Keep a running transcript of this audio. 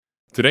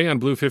Today on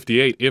Blue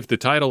 58, if the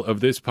title of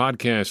this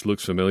podcast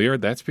looks familiar,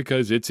 that's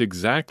because it's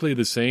exactly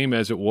the same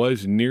as it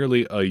was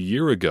nearly a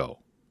year ago.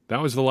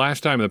 That was the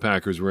last time the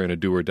Packers were in a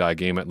do-or-die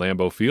game at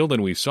Lambeau Field,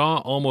 and we saw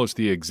almost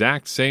the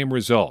exact same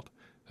result.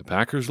 The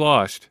Packers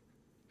lost,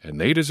 and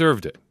they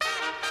deserved it.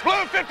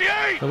 Blue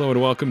 58! Hello and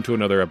welcome to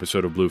another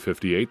episode of Blue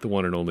 58, the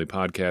one and only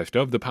podcast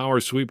of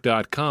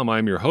thepowersweep.com.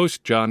 I'm your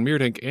host, John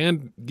Meerdink,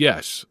 and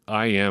yes,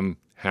 I am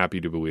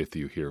happy to be with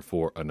you here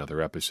for another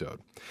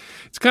episode.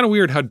 It's kind of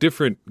weird how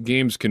different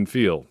games can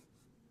feel,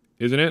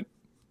 isn't it?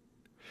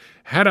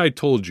 Had I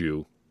told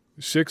you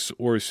 6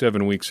 or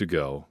 7 weeks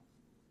ago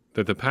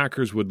that the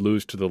Packers would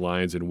lose to the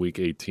Lions in Week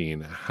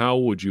 18, how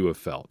would you have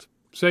felt?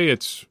 Say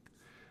it's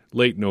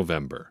late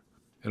November,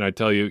 and I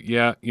tell you,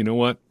 yeah, you know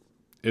what?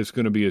 It's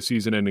going to be a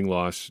season-ending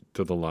loss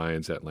to the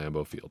Lions at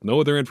Lambeau Field. No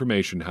other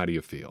information. How do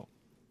you feel?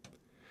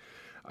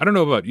 I don't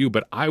know about you,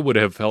 but I would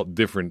have felt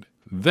different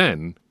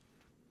then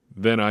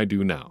than I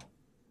do now.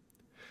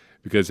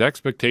 Because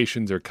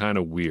expectations are kind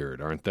of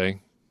weird, aren't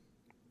they?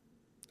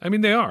 I mean,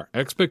 they are.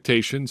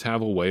 Expectations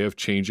have a way of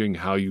changing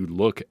how you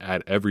look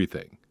at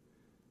everything.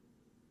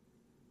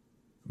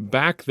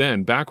 Back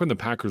then, back when the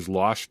Packers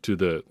lost to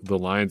the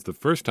Lions the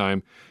first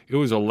time, it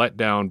was a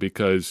letdown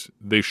because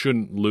they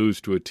shouldn't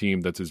lose to a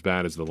team that's as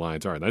bad as the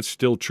Lions are. That's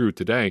still true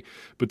today.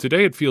 But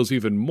today it feels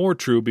even more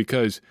true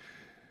because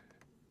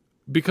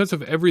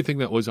of everything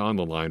that was on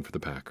the line for the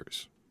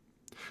Packers.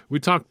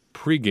 We talked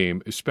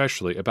pregame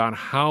especially about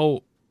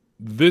how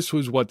this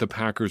was what the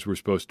Packers were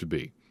supposed to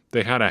be.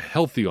 They had a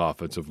healthy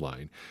offensive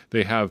line.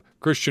 They have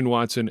Christian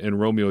Watson and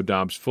Romeo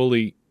Doubs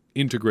fully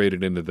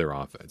integrated into their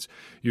offense.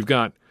 You've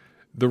got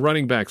the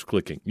running backs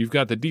clicking. You've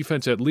got the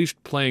defense at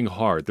least playing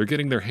hard. They're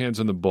getting their hands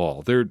on the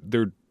ball.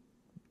 The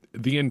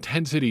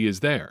intensity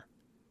is there.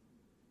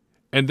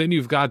 And then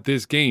you've got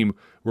this game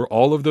where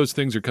all of those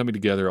things are coming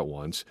together at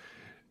once.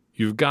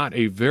 You've got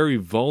a very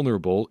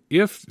vulnerable,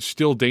 if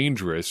still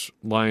dangerous,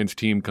 Lions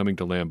team coming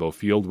to Lambeau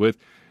Field with,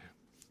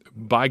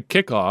 by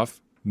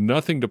kickoff,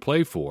 nothing to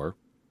play for,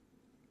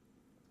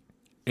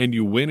 and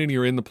you win and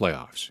you're in the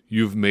playoffs.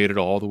 You've made it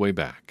all the way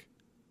back.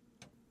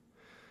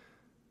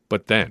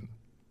 But then,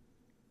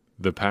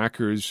 the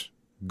Packers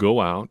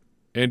go out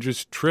and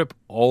just trip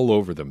all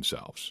over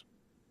themselves.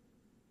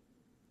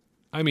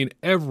 I mean,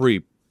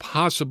 every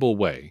possible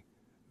way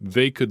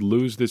they could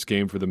lose this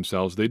game for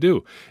themselves, they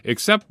do.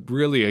 Except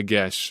really, I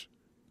guess,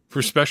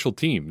 for special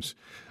teams.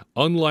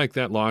 Unlike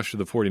that loss to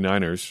the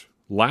 49ers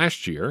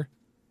last year,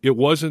 it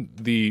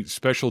wasn't the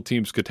special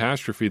teams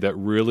catastrophe that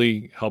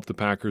really helped the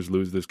Packers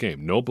lose this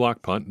game. No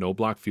block punt, no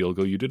block field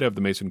goal. You did have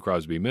the Mason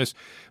Crosby miss,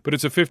 but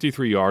it's a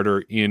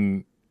 53-yarder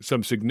in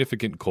some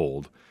significant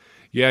cold.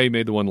 Yeah, he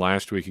made the one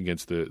last week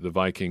against the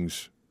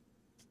Vikings.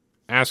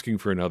 Asking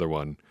for another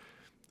one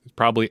is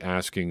probably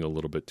asking a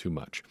little bit too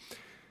much.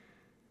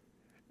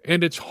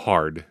 And it's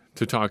hard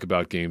to talk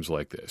about games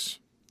like this,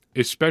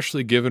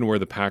 especially given where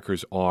the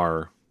Packers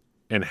are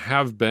and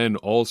have been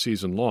all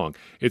season long.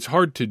 It's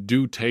hard to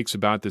do takes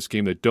about this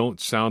game that don't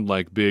sound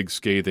like big,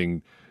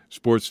 scathing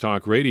sports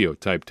talk radio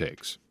type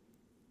takes.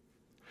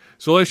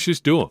 So let's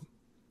just do them.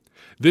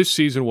 This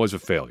season was a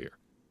failure.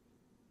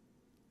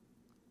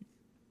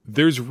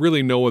 There's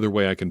really no other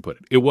way I can put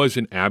it. It was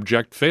an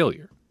abject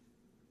failure.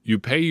 You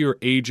pay your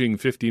aging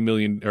 $50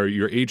 million or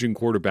your aging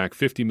quarterback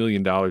 $50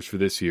 million for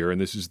this year,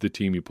 and this is the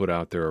team you put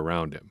out there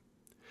around him.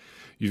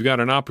 You've got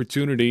an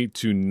opportunity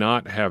to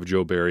not have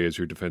Joe Barry as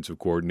your defensive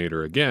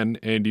coordinator again,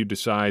 and you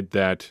decide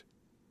that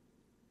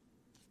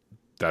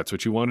that's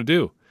what you want to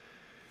do.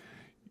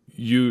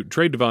 You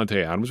trade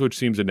Davante Adams, which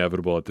seems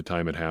inevitable at the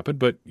time it happened,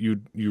 but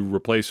you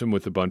replace him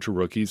with a bunch of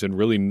rookies and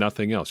really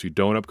nothing else. You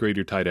don't upgrade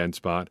your tight end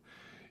spot.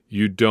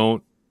 You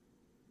don't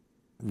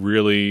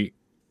really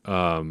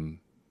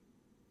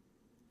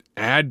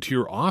add to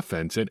your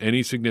offense in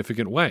any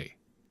significant way.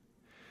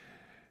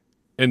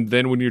 And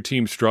then when your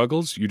team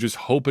struggles, you just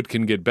hope it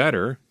can get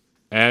better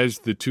as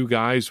the two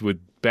guys with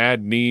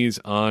bad knees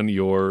on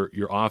your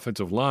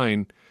offensive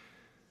line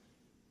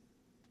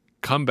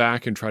come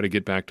back and try to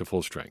get back to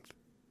full strength.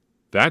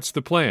 That's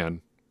the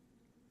plan.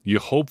 You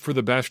hope for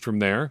the best from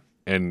there,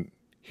 and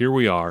here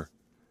we are,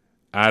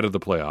 out of the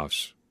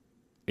playoffs,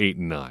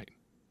 8-9.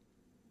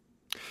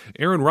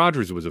 Aaron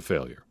Rodgers was a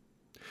failure.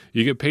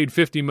 You get paid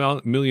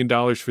 $50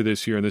 million for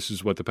this year, and this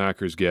is what the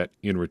Packers get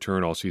in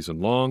return all season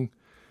long.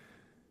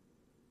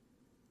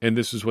 And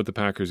this is what the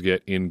Packers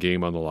get in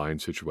game-on-the-line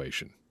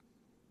situation.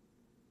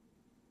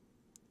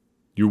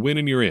 You win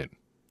and you're in.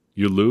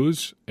 You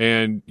lose,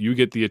 and you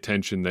get the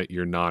attention that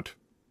you're not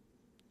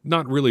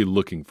really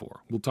looking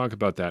for. We'll talk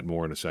about that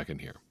more in a second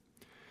here.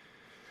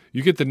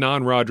 You get the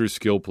non-Rodgers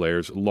skill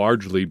players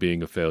largely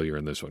being a failure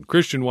in this one.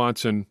 Christian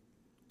Watson,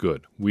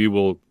 good. We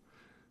will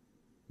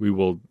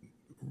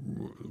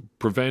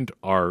prevent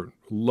our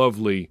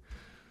lovely,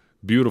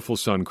 beautiful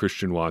son,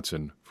 Christian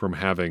Watson, from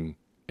having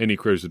any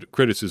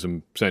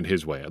criticism sent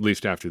his way, at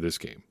least after this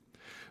game.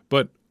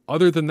 But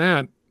other than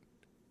that,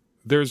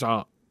 there's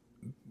a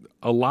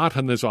lot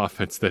on this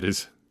offense that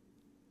is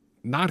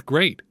not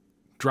great.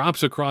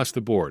 drops across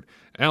the board.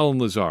 Allen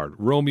Lazard,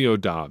 Romeo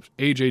Doubs,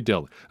 A.J.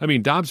 Dillon. I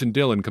mean, Doubs and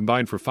Dillon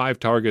combined for 5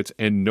 targets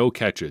and no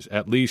catches.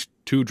 At least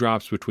 2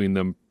 drops between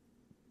them,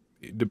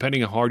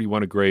 depending how hard you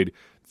want to grade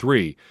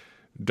 3.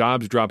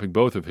 Doubs dropping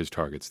both of his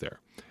targets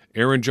there.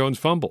 Aaron Jones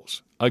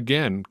fumbles.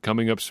 Again,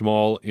 coming up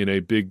small in a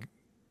big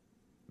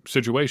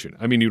situation.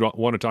 I mean, you don't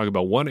want to talk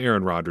about one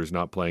Aaron Rodgers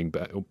not playing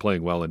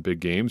well in big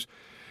games.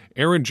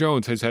 Aaron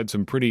Jones has had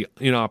some pretty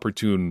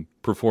inopportune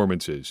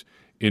performances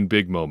in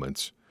big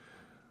moments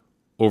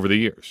over the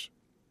years.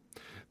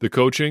 The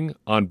coaching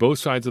on both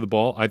sides of the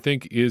ball, I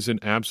think, is an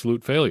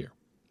absolute failure.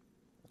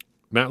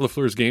 Matt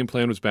LaFleur's game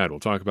plan was bad. We'll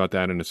talk about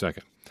that in a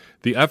second.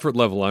 The effort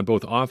level on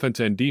both offense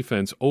and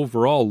defense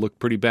overall looked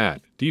pretty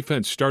bad.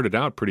 Defense started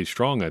out pretty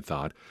strong, I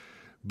thought,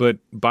 but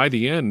by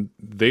the end,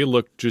 they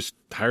looked just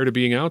tired of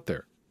being out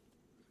there.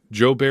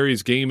 Joe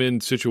Barry's game-in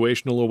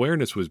situational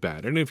awareness was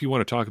bad. And if you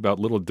want to talk about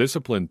little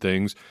discipline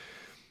things,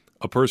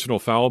 a personal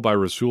foul by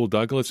Rasul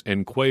Douglas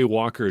and Quay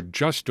Walker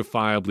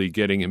justifiably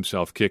getting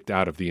himself kicked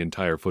out of the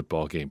entire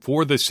football game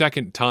for the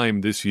second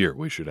time this year,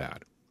 we should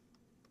add.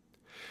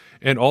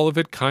 And all of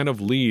it kind of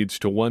leads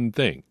to one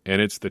thing,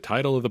 and it's the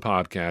title of the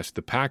podcast,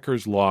 The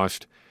Packers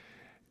Lost,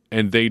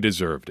 and They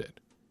Deserved It.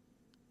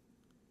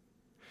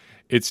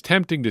 It's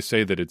tempting to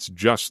say that it's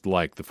just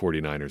like the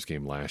 49ers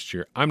game last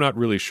year. I'm not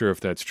really sure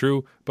if that's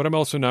true, but I'm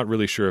also not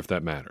really sure if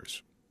that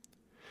matters.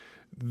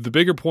 The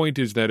bigger point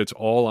is that it's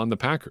all on the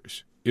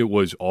Packers. It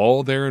was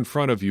all there in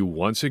front of you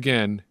once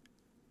again,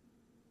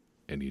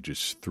 and you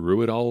just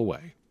threw it all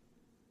away.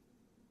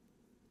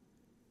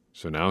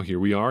 So now here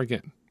we are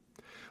again.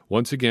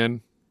 Once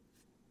again,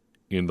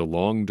 in the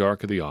long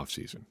dark of the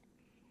offseason.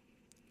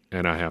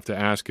 And I have to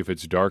ask if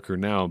it's darker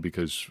now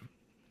because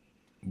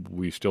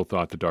we still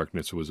thought the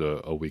darkness was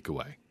a week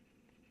away.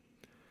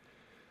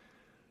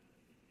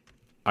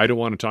 I don't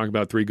want to talk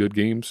about 3 good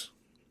games,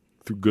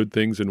 good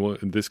things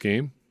in this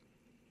game,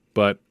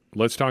 but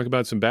let's talk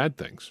about some bad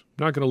things.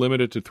 I'm not going to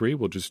limit it to 3.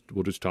 We'll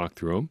just talk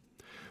through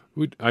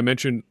them. I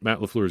mentioned Matt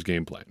LaFleur's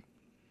game plan.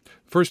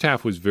 First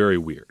half was very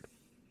weird.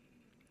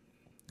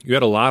 You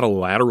had a lot of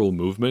lateral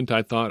movement,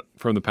 I thought,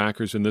 from the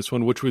Packers in this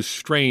one, which was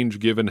strange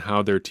given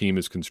how their team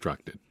is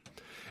constructed.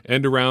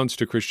 End arounds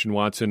to Christian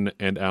Watson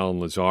and Allen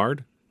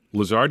Lazard.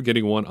 Lazard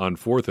getting one on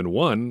 4th and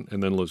 1,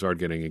 and then Lazard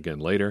getting again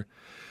later.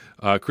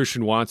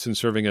 Christian Watson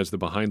serving as the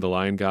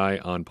behind-the-line guy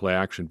on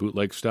play-action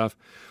bootleg stuff.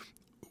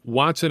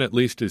 Watson, at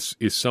least, is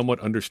somewhat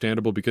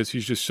understandable because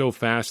he's just so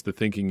fast, the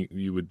thinking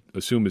you would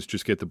assume is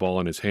just get the ball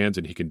in his hands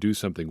and he can do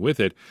something with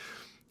it.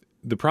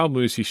 The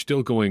problem is he's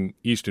still going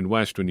east and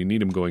west when you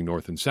need him going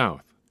north and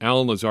south.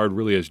 Allen Lazard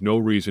really has no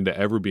reason to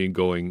ever be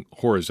going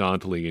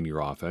horizontally in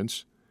your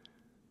offense.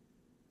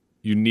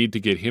 You need to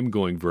get him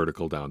going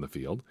vertical down the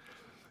field.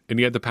 And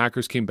yet the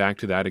Packers came back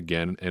to that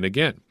again and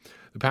again.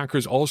 The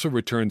Packers also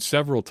returned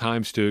several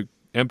times to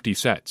empty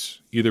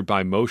sets, either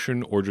by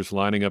motion or just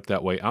lining up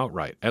that way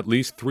outright. At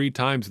least 3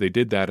 times they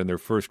did that in their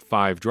first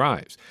 5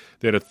 drives.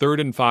 They had a 3rd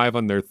and 5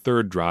 on their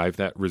 3rd drive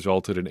that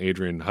resulted in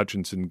Aidan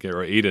Hutchinson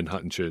getting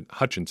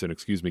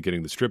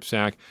the strip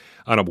sack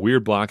on a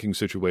weird blocking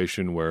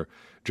situation where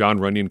John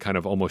Runyon kind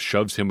of almost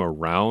shoves him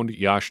around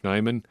Yosh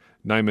Nijman.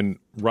 Nijman,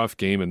 rough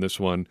game in this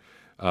one,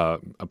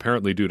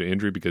 apparently due to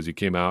injury because he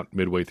came out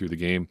midway through the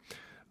game.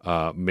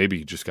 Maybe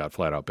he just got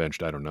flat out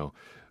benched. I don't know.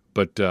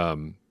 But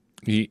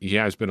he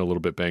has been a little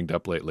bit banged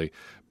up lately.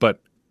 But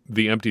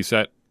the empty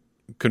set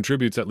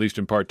contributes at least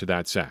in part to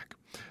that sack.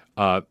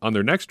 On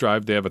their next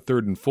drive, they have a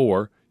 3rd and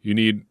 4. You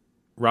need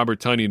Robert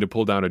Tonyan to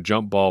pull down a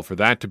jump ball for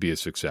that to be a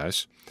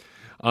success.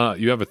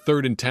 You have a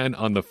 3rd and 10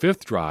 on the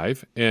 5th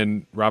drive,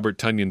 and Robert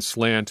Tonyan's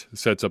slant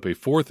sets up a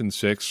 4th and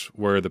 6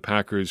 where the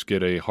Packers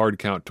get a hard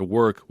count to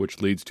work,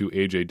 which leads to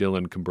A.J.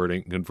 Dillon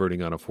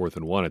converting on a 4th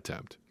and 1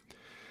 attempt.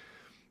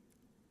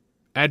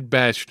 At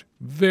best,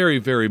 very,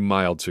 very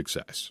mild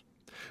success.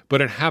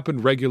 But it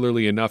happened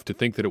regularly enough to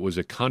think that it was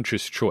a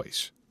conscious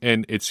choice.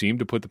 And it seemed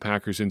to put the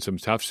Packers in some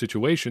tough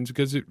situations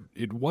because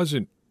it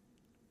wasn't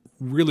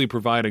really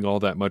providing all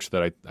that much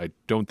that I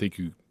don't think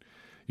you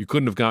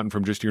couldn't have gotten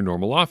from just your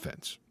normal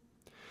offense.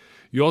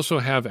 You also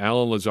have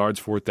Allen Lazard's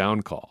 4th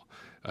down call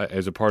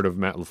as a part of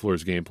Matt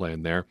LaFleur's game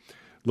plan there.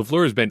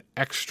 LaFleur has been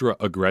extra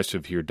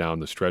aggressive here down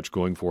the stretch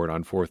going for it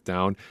on 4th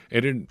down.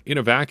 And in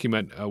a vacuum,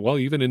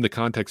 even in the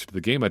context of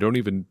the game, I don't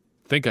even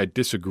think I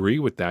disagree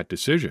with that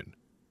decision.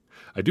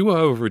 I do,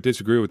 however,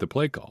 disagree with the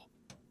play call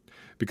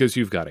because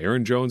you've got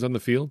Aaron Jones on the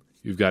field,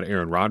 you've got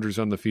Aaron Rodgers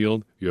on the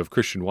field, you have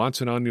Christian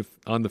Watson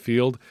on the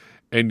field,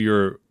 and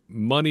your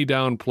money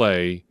down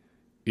play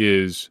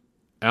is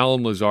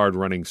Allen Lazard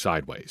running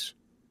sideways.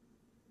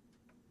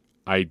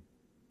 I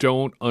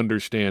don't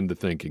understand the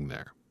thinking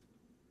there.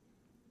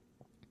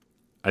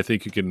 I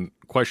think you can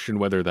question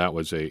whether that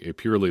was a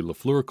purely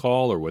LaFleur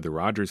call or whether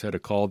Rodgers had a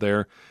call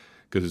there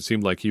because it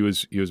seemed like he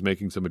was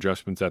making some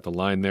adjustments at the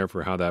line there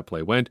for how that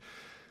play went.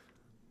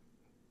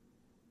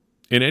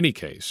 In any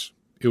case,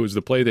 it was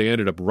the play they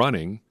ended up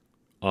running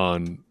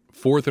on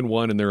 4th and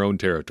 1 in their own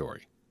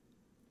territory.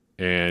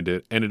 And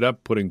it ended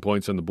up putting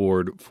points on the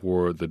board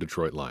for the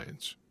Detroit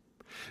Lions.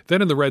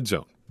 Then in the red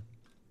zone,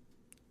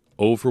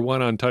 0 for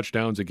 1 on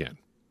touchdowns again.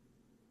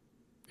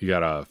 You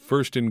got a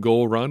first and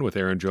goal run with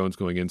Aaron Jones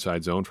going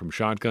inside zone from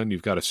shotgun.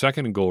 You've got a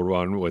second and goal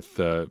run with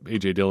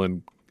A.J.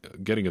 Dillon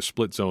getting a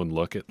split zone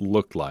look, it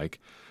looked like,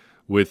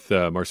 with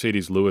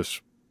Mercedes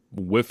Lewis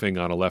whiffing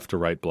on a left to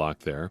right block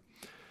there.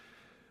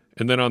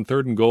 And then on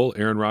third and goal,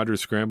 Aaron Rodgers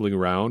scrambling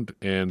around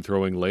and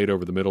throwing late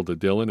over the middle to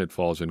Dillon. It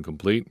falls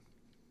incomplete.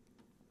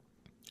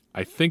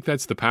 I think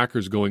that's the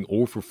Packers going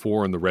 0 for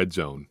 4 in the red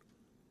zone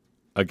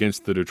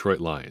against the Detroit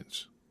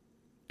Lions.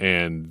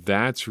 And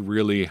that's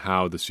really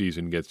how the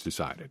season gets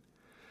decided.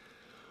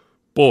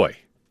 Boy,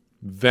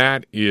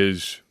 that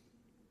is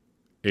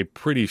a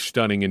pretty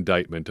stunning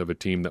indictment of a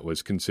team that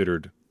was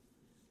considered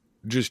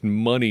just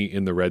money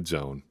in the red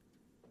zone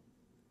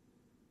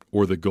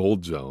or the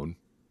gold zone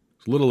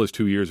as little as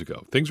 2 years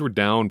ago. Things were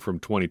down from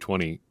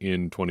 2020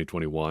 in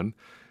 2021.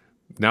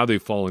 Now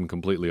they've fallen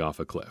completely off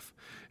a cliff.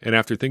 And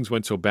after things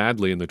went so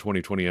badly in the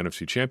 2020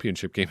 NFC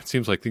Championship game, it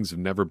seems like things have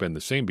never been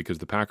the same because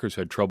the Packers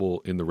had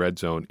trouble in the red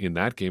zone in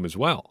that game as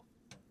well.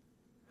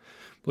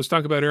 Let's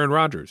talk about Aaron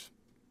Rodgers.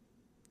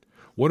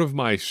 One of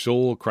my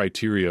sole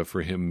criteria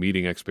for him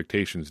meeting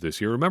expectations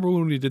this year, remember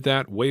when we did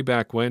that way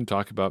back when,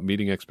 talk about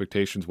meeting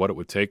expectations, what it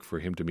would take for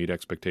him to meet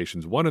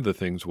expectations? One of the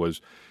things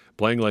was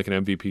playing like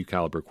an MVP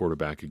caliber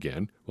quarterback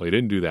again. Well, he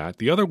didn't do that.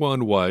 The other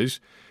one was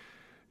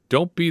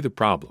don't be the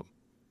problem.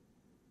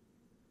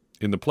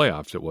 In the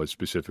playoffs it was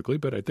specifically,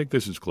 but I think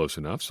this is close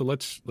enough, so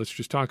let's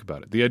just talk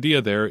about it. The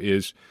idea there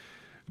is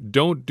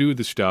don't do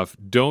the stuff,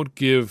 don't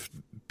give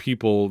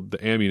people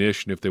the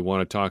ammunition if they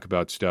want to talk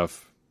about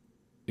stuff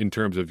in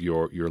terms of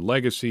your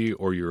legacy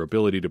or your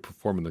ability to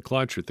perform in the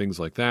clutch or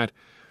things like that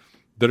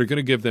are going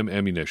to give them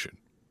ammunition.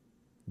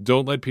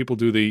 Don't let people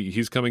do the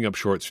he's coming up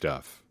short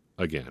stuff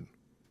again.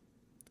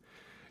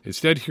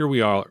 Instead, here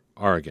we are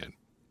again.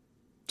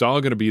 It's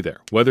all going to be there,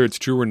 whether it's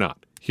true or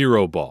not.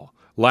 Hero ball.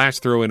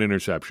 Last throw and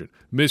interception,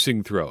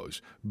 missing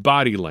throws,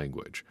 body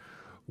language.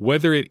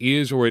 Whether it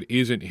is or it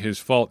isn't his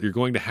fault, you're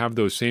going to have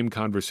those same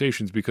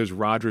conversations because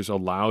Rodgers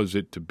allows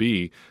it to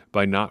be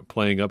by not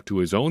playing up to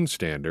his own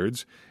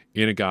standards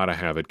in a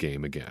gotta-have-it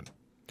game again.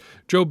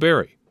 Joe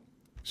Barry,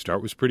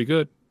 start was pretty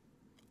good.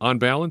 On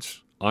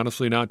balance,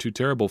 honestly not too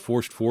terrible.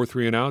 Forced 4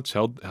 3-and-outs,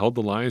 held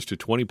the Lions to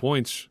 20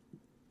 points.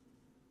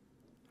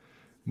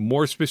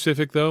 More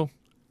specific, though,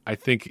 I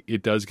think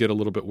it does get a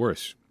little bit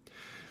worse.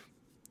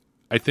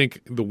 I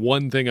think the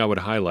one thing I would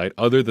highlight,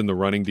 other than the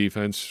running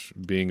defense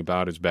being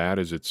about as bad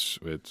as it's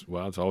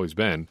always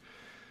been,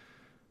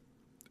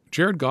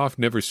 Jared Goff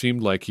never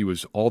seemed like he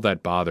was all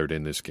that bothered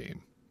in this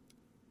game.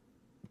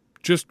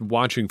 Just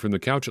watching from the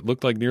couch, it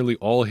looked like nearly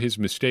all his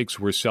mistakes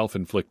were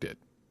self-inflicted.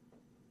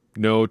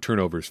 No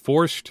turnovers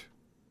forced,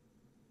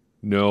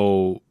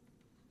 no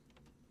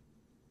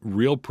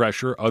real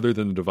pressure other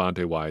than the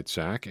Devontae Wyatt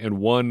sack, and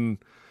one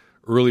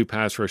early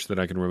pass rush that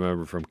I can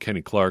remember from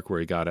Kenny Clark where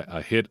he got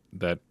a hit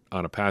that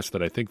on a pass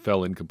that I think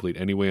fell incomplete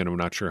anyway, and I'm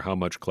not sure how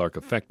much Clark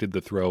affected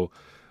the throw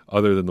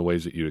other than the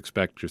ways that you'd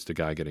expect, just a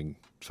guy getting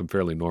some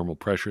fairly normal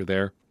pressure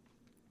there.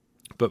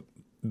 But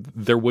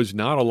there was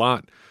not a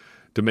lot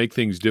to make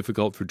things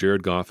difficult for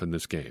Jared Goff in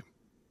this game.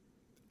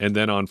 And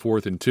then on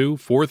 4th and 2,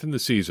 fourth in the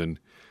season,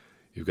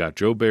 you've got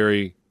Joe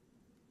Barry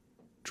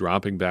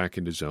dropping back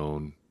into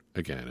zone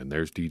again, and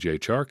there's DJ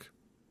Chark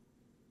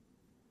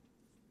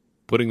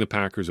putting the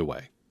Packers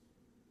away.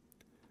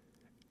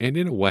 And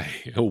in a way,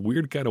 a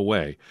weird kind of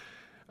way,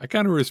 I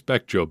kind of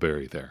respect Joe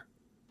Barry there.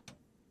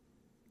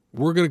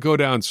 We're going to go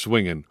down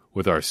swinging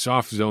with our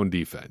soft zone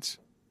defense.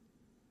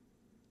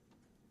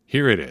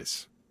 Here it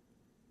is.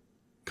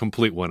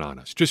 Complete one on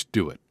us. Just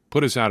do it.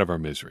 Put us out of our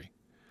misery.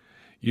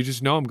 You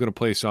just know I'm going to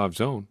play soft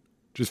zone.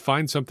 Just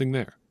find something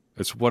there.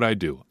 That's what I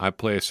do. I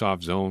play a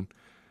soft zone.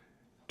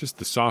 Just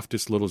the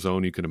softest little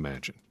zone you can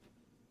imagine.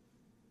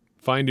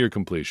 Find your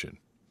completion.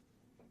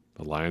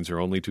 The Lions are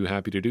only too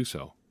happy to do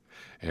so.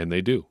 And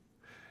they do.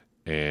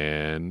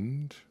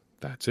 And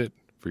that's it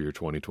for your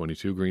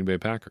 2022 Green Bay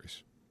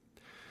Packers.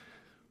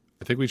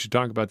 I think we should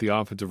talk about the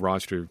offensive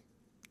roster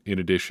in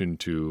addition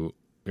to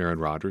Aaron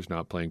Rodgers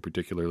not playing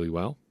particularly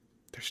well.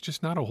 There's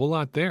just not a whole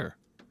lot there.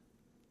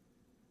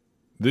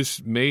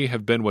 This may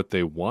have been what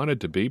they wanted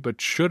to be,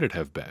 but should it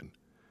have been?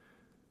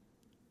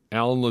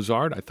 Allen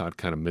Lazard, I thought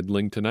kind of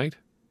middling tonight.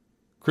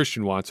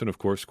 Christian Watson, of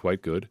course,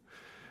 quite good.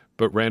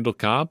 But Randall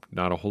Cobb,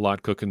 not a whole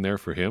lot cooking there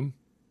for him.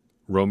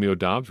 Romeo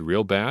Doubs,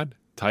 real bad.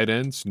 Tight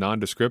ends,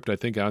 nondescript, I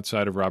think,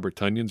 outside of Robert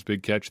Tunyon's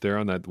big catch there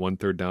on that 1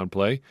 3rd down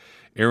play.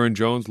 Aaron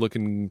Jones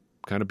looking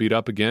kind of beat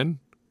up again.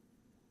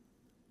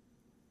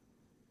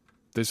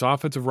 This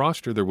offensive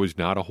roster, there was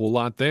not a whole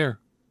lot there.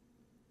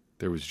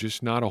 There was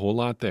just not a whole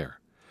lot there.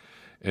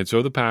 And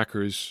so the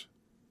Packers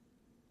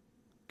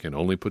can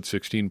only put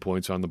 16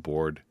 points on the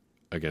board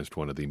against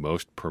one of the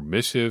most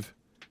permissive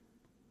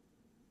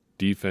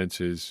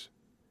defenses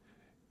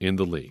in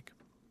the league.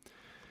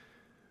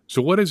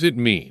 So what does it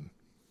mean?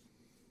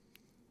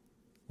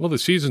 Well, the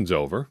season's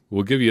over.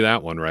 We'll give you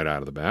that one right out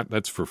of the bat.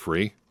 That's for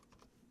free.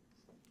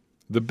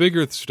 The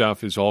bigger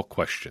stuff is all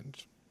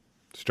questions.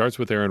 Starts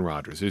with Aaron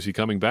Rodgers. Is he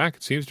coming back?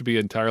 It seems to be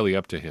entirely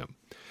up to him.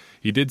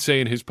 He did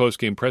say in his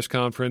post-game press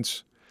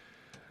conference,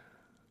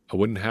 I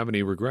wouldn't have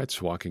any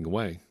regrets walking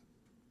away.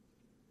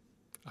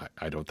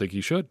 I don't think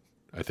he should.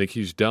 I think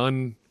he's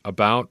done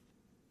about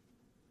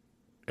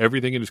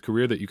everything in his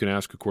career that you can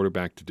ask a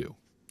quarterback to do.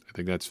 I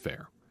think that's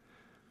fair.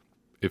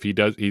 If he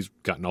does, he's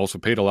gotten also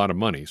paid a lot of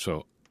money.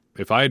 So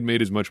if I had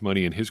made as much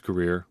money in his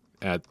career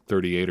at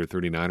 38 or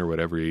 39 or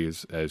whatever he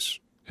is as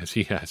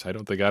he has, I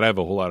don't think I'd have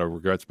a whole lot of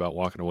regrets about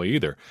walking away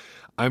either.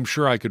 I'm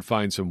sure I could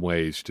find some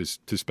ways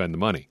to spend the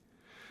money.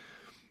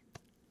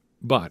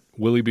 But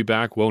will he be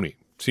back? Won't he?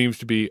 Seems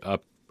to be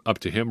up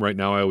to him right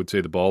now. I would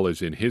say the ball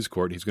is in his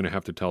court. He's going to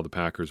have to tell the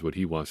Packers what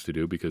he wants to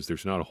do because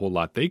there's not a whole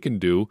lot they can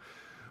do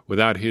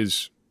without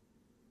his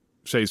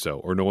say-so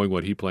or knowing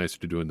what he plans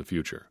to do in the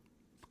future.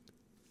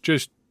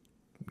 Just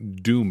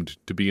doomed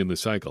to be in the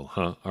cycle,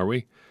 huh? Are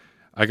we?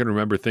 I can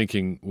remember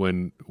thinking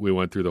when we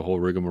went through the whole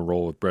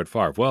rigmarole with Brett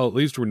Favre, well, at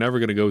least we're never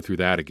going to go through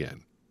that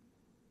again.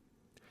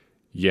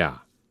 Yeah.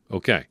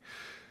 Okay.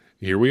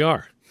 Here we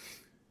are.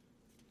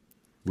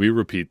 We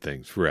repeat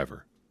things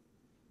forever.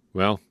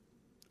 Well,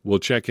 we'll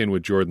check in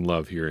with Jordan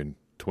Love here in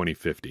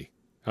 2050.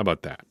 How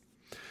about that?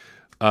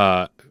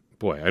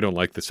 Boy, I don't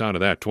like the sound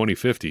of that.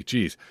 2050,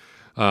 geez.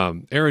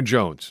 Aaron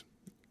Jones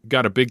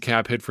got a big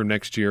cap hit for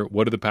next year.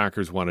 What do the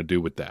Packers want to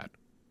do with that?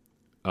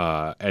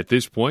 At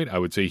this point, I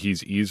would say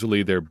he's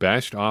easily their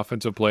best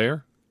offensive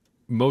player.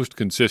 Most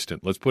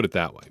consistent, let's put it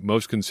that way.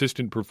 Most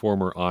consistent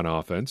performer on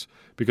offense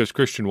because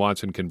Christian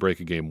Watson can break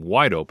a game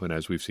wide open,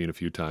 as we've seen a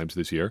few times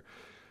this year.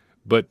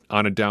 But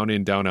on a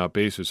down-in, down-out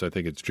basis, I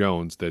think it's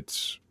Jones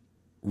that's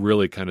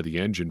really kind of the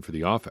engine for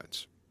the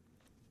offense.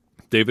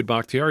 David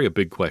Bakhtiari, a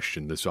big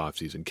question this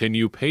offseason. Can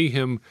you pay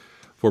him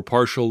for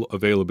partial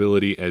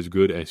availability as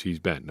good as he's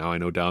been? Now, I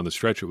know down the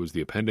stretch it was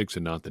the appendix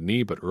and not the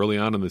knee, but early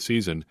on in the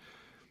season,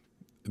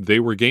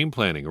 they were game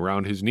planning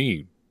around his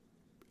knee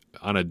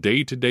on a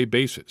day-to-day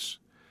basis.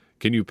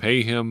 Can you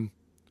pay him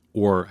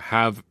or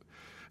have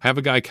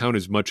a guy count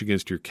as much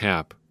against your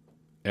cap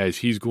as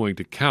he's going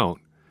to count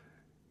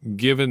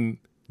given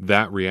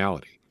that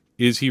reality?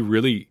 Is he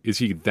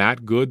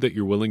that good that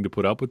you're willing to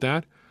put up with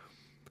that?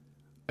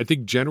 I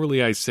think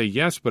generally I say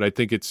yes, but I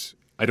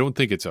don't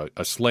think it's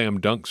a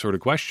slam dunk sort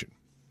of question.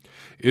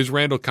 Is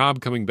Randall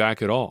Cobb coming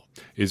back at all?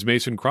 Is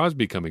Mason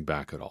Crosby coming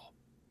back at all?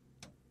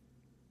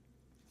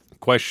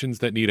 Questions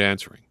that need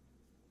answering.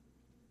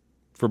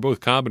 For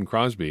both Cobb and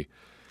Crosby,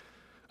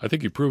 I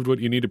think you proved what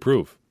you need to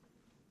prove.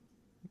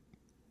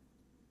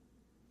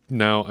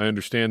 Now, I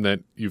understand that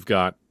you've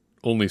got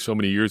only so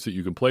many years that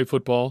you can play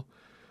football,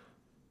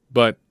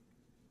 but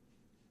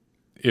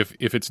if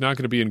it's not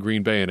going to be in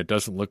Green Bay, and it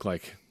doesn't look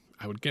like,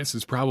 I would guess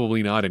it's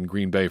probably not in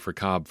Green Bay for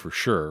Cobb for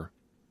sure.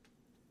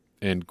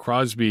 And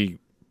Crosby,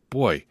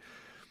 boy,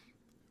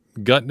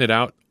 gutting it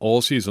out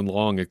all season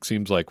long, it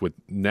seems like, with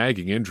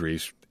nagging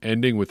injuries,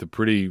 ending with a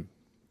pretty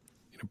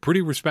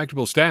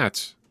respectable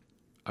stats,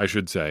 I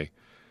should say.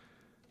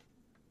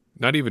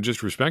 Not even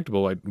just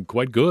respectable,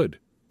 quite good.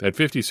 That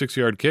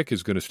 56-yard kick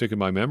is going to stick in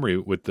my memory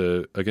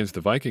against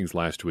the Vikings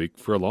last week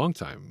for a long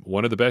time.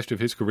 One of the best of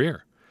his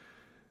career.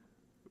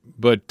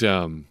 But,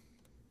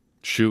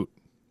 shoot,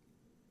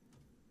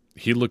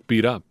 he looked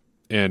beat up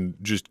and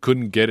just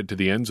couldn't get it to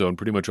the end zone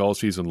pretty much all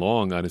season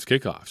long on his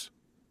kickoffs.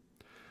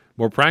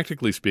 More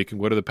practically speaking,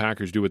 what do the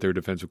Packers do with their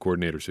defensive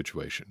coordinator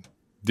situation?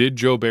 Did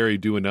Joe Barry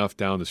do enough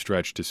down the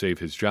stretch to save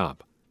his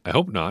job? I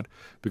hope not,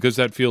 because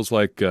that feels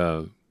like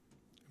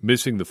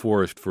missing the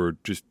forest for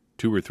just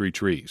 2 or 3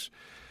 trees,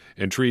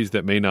 and trees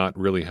that may not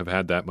really have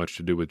had that much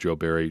to do with Joe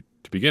Barry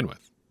to begin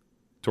with.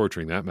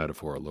 Torturing that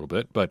metaphor a little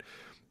bit, but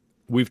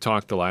we've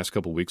talked the last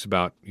couple of weeks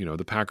about,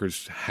 the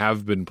Packers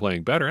have been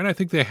playing better, and I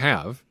think they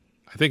have.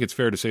 I think it's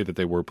fair to say that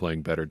they were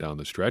playing better down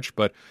the stretch,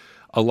 but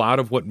a lot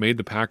of what made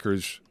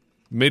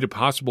it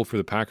possible for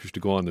the Packers to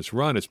go on this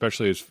run,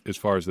 especially as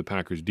far as the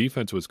Packers'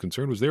 defense was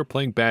concerned, was they were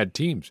playing bad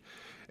teams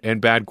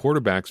and bad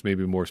quarterbacks,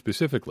 maybe more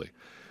specifically.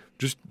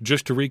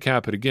 Just to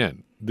recap it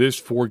again,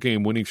 this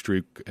 4-game winning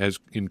streak has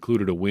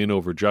included a win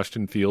over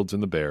Justin Fields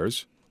and the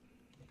Bears.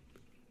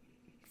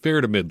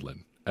 Fair to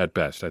Midland, at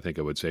best, I think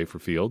I would say, for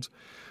Fields.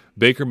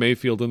 Baker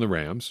Mayfield and the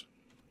Rams.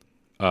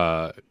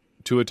 Tua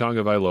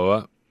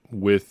Tagovailoa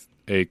with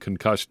a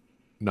concussed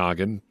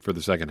noggin for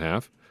the second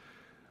half.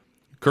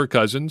 Kirk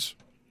Cousins,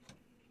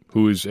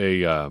 who is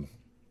a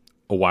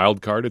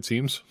wild card, it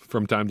seems,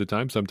 from time to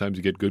time. Sometimes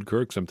you get good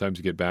Kirk, sometimes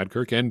you get bad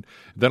Kirk, and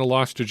then a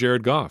loss to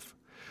Jared Goff.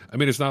 I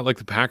mean, it's not like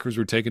the Packers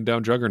were taking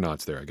down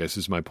juggernauts there, I guess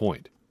is my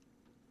point.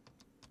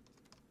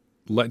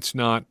 Let's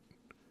not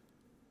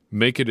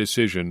make a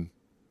decision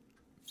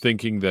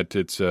thinking that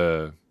it's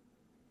the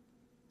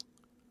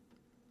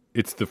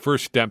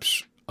first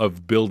steps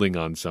of building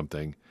on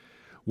something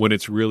when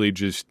it's really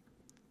just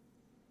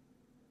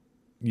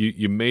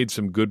you made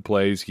some good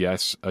plays,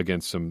 yes,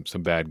 against some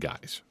bad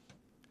guys.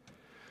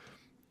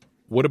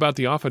 What about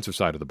the offensive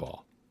side of the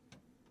ball?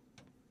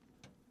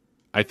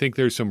 I think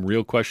there's some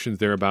real questions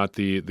there about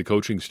the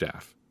coaching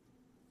staff.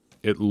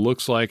 It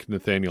looks like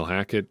Nathaniel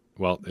Hackett,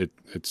 well, it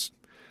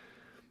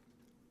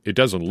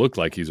doesn't look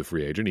like he's a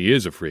free agent. He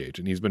is a free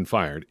agent. He's been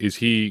fired. Is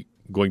he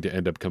going to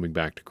end up coming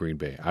back to Green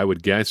Bay. I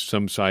would guess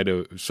some sort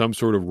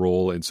of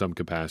role in some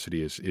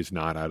capacity is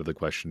not out of the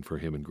question for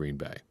him in Green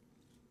Bay.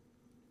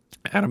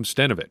 Adam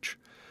Stenavich,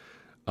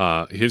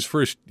 his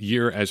first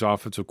year as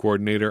offensive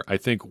coordinator, I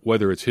think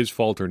whether it's his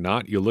fault or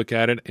not, you look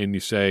at it and you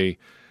say,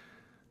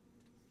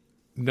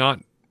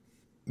 not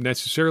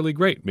necessarily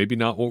great, maybe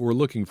not what we're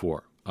looking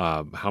for.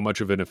 How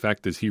much of an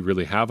effect does he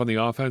really have on the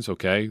offense?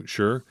 Okay,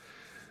 sure.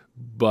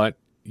 But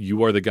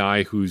you are the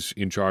guy who's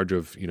in charge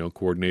of,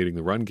 coordinating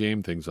the run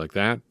game, things like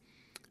that.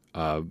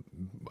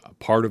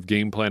 Part of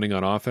game planning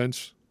on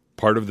offense,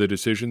 part of the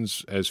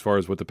decisions as far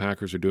as what the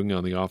Packers are doing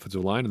on the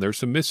offensive line, and there's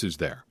some misses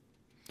there.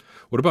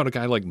 What about a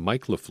guy like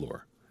Mike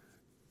LaFleur?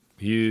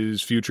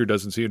 His future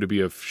doesn't seem to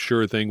be a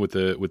sure thing with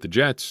the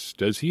Jets.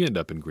 Does he end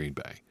up in Green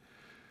Bay?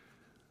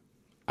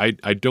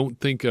 I don't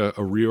think a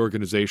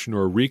reorganization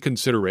or a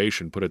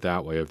reconsideration, put it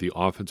that way, of the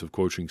offensive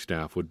coaching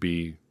staff would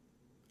be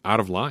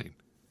out of line.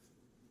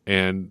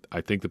 And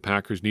I think the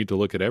Packers need to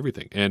look at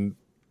everything. And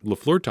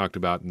LaFleur talked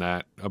about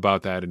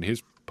that in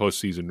his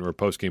postseason or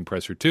postgame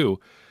presser too.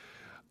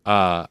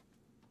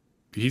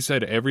 He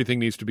said everything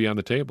needs to be on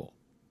the table,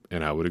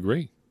 and I would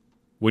agree.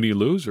 When you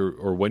lose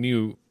or when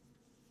you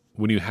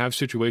have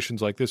situations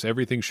like this,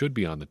 everything should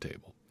be on the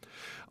table.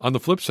 On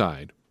the flip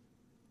side,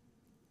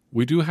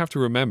 we do have to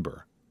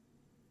remember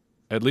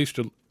at least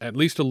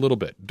a little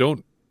bit.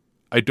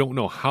 I don't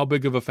know how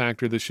big of a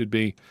factor this should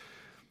be,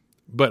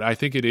 but I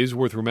think it is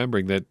worth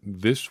remembering that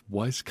this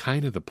was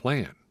kind of the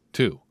plan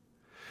too.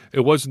 It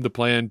wasn't the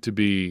plan to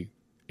be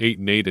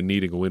 8-8 and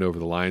needing a win over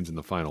the Lions in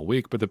the final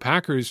week, but the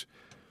Packers,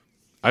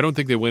 I don't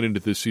think they went into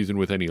this season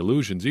with any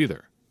illusions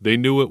either. They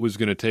knew it was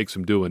going to take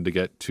some doing to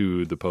get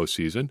to the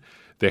postseason.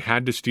 They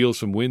had to steal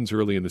some wins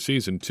early in the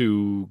season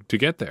to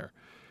get there,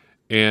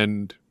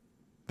 and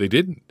they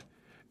didn't.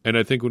 And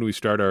I think when we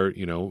start our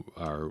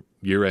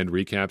year-end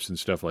recaps and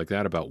stuff like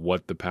that about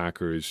what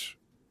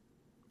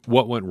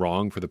went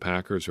wrong for the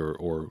Packers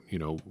or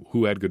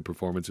who had good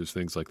performances,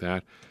 things like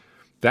that,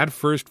 that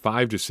first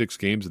 5 to 6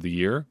 games of the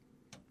year,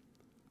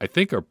 I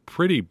think are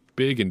pretty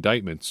big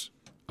indictments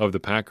of the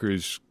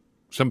Packers,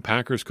 some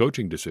Packers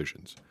coaching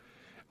decisions.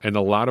 And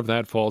a lot of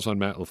that falls on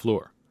Matt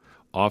LaFleur.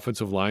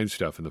 Offensive line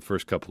stuff in the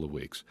first couple of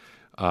weeks.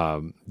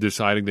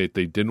 Deciding that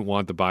they didn't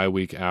want the bye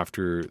week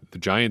after the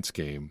Giants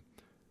game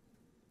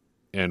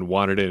and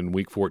wanted it in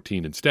week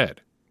 14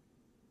 instead.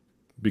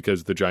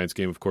 Because the Giants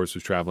game, of course,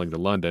 was traveling to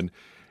London.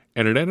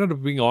 And it ended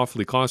up being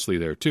awfully costly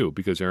there, too,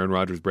 because Aaron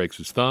Rodgers breaks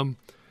his thumb.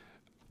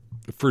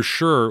 For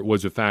sure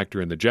was a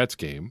factor in the Jets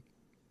game.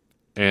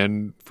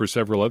 And for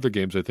several other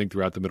games, I think,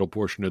 throughout the middle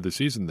portion of the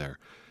season there.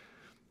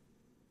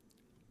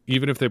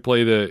 Even if they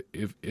play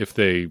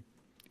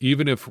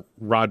even if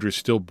Rodgers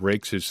still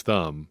breaks his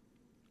thumb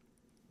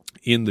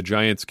in the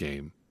Giants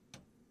game,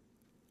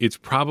 it's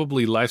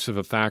probably less of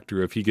a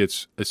factor if he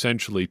gets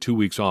essentially 2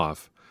 weeks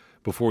off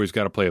before he's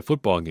got to play a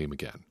football game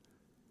again.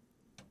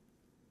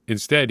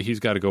 Instead, he's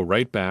got to go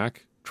right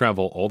back,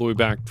 travel all the way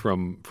back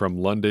from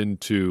London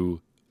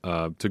to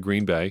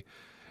Green Bay,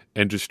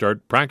 and just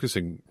start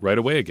practicing right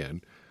away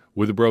again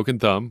with a broken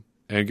thumb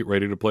and get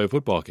ready to play a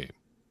football game.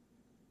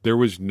 There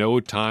was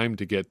no time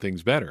to get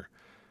things better.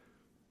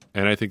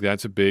 And I think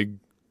that's a big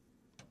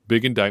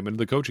indictment of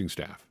the coaching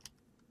staff.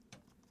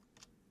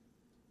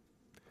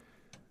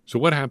 So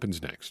what happens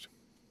next?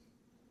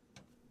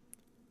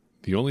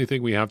 The only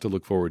thing we have to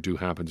look forward to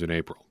happens in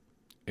April.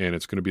 And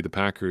it's going to be the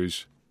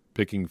Packers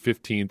picking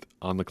 15th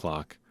on the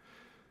clock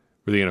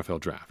for the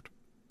NFL draft.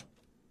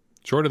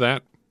 Short of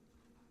that,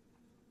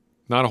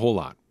 not a whole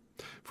lot.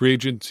 Free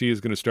agency is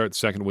going to start the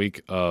second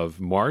week of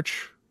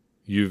March.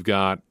 You've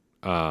got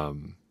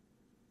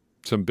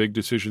some big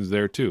decisions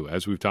there, too.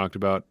 As we've talked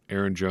about,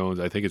 Aaron Jones,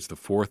 I think it's the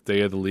 4th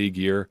day of the league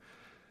year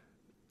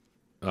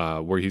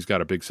where he's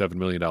got a big $7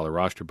 million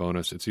roster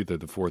bonus. It's either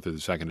the 4th or the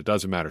 2nd. It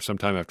doesn't matter.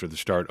 Sometime after the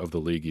start of the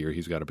league year,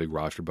 he's got a big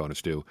roster bonus,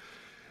 too.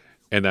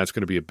 And that's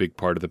going to be a big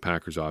part of the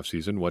Packers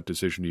offseason. What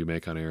decision do you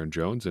make on Aaron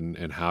Jones,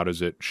 and how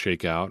does it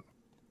shake out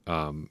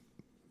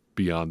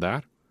beyond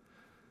that?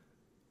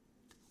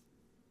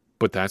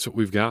 But that's what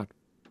we've got.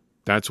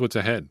 That's what's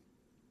ahead.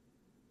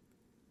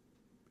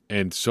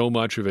 And so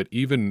much of it,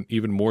 even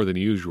more than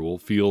usual,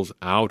 feels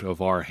out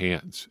of our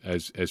hands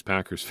as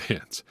Packers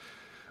fans.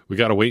 We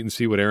got to wait and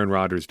see what Aaron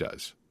Rodgers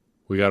does.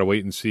 We got to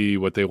wait and see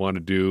what they want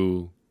to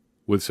do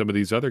with some of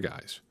these other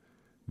guys.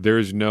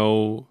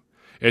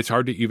 It's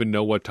hard to even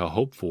know what to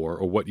hope for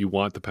or what you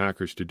want the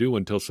Packers to do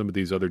until some of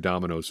these other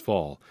dominoes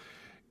fall.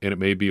 And it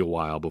may be a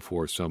while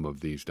before some of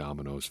these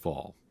dominoes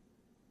fall.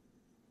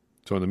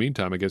 So in the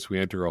meantime, I guess we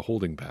enter a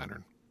holding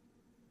pattern.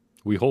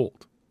 We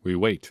hold. We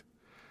wait.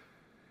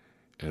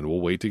 And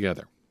we'll wait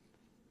together.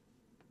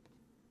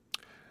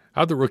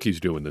 How'd the rookies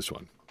do in this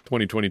one?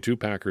 2022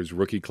 Packers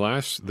rookie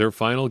class, their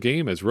final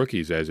game as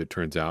rookies, as it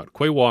turns out.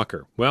 Quay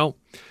Walker. Well,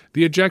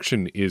 the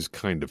ejection is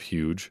kind of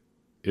huge,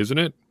 isn't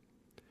it?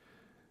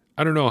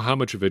 I don't know how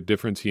much of a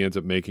difference he ends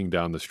up making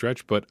down the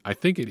stretch, but I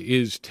think it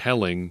is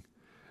telling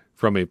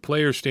from a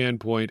player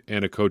standpoint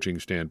and a coaching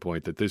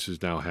standpoint that this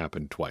has now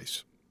happened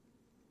twice.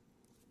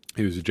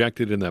 He was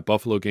ejected in that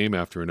Buffalo game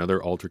after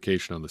another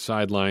altercation on the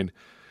sideline.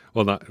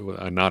 Well,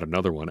 not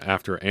another one.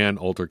 After an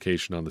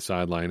altercation on the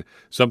sideline,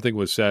 something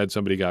was said.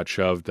 Somebody got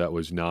shoved that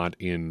was not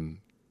in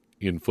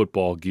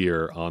football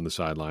gear on the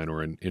sideline,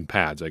 or in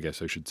pads, I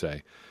guess I should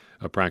say.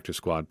 A practice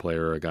squad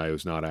player, a guy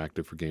who's not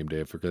active for game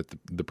day. I forget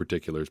the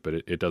particulars, but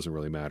it doesn't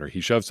really matter. He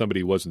shoved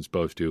somebody he wasn't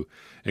supposed to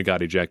and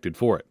got ejected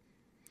for it.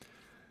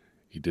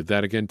 He did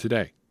that again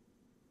today.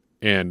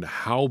 And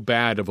how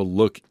bad of a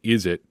look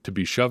is it to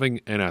be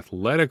shoving an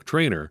athletic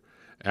trainer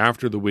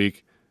after the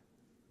week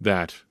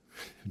that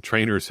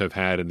trainers have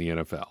had in the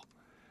NFL?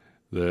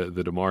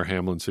 The Damar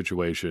Hamlin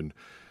situation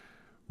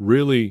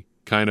really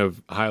kind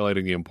of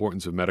highlighting the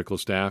importance of medical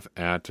staff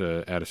at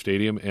a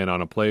stadium, and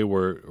on a play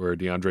where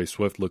DeAndre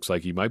Swift looks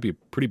like he might be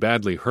pretty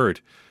badly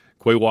hurt,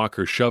 Quay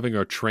Walker shoving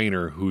a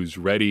trainer who's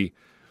ready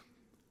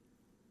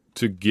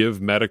to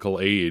give medical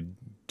aid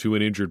to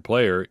an injured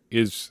player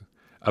is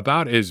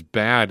about as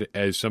bad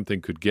as something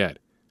could get.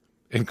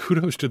 And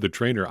kudos to the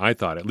trainer, I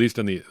thought, at least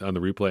on the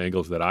replay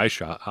angles that I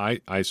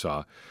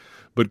saw.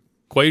 But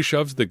Quay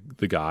shoves the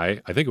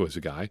guy, I think it was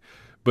a guy,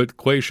 but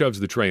Quay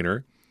shoves the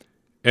trainer,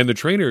 and the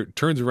trainer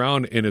turns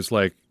around and is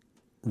like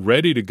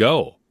ready to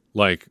go,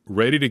 like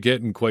ready to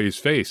get in Quay's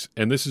face.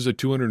 And this is a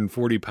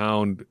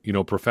 240-pound,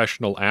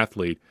 professional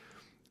athlete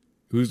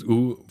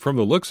who, from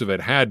the looks of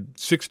it, had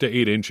 6 to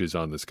 8 inches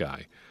on this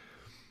guy.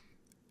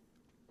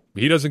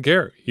 He doesn't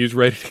care. He's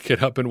ready to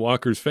get up in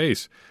Walker's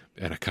face.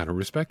 And I kind of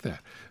respect that.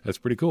 That's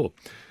pretty cool.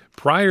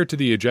 Prior to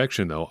the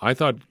ejection, though, I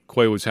thought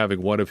Quay was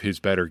having one of his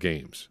better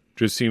games.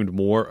 Just seemed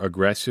more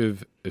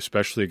aggressive,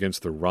 especially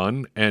against the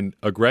run, and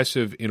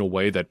aggressive in a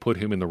way that put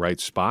him in the right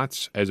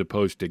spots, as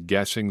opposed to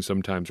guessing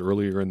sometimes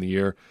earlier in the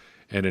year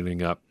and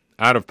ending up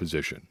out of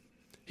position.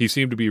 He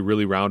seemed to be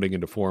really rounding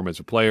into form as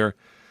a player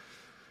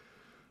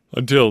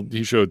until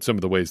he showed some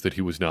of the ways that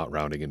he was not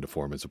rounding into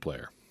form as a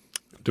player.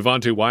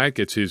 Devonte Wyatt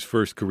gets his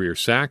first career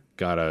sack,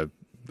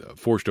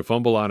 forced a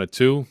fumble on it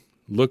too.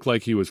 Looked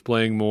like he was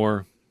playing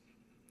more.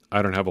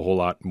 I don't have a whole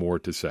lot more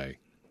to say.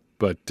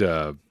 But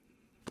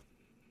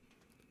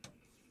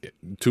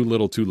too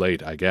little too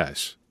late, I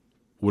guess.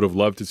 Would have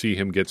loved to see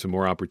him get some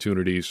more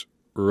opportunities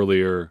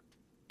earlier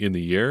in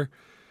the year.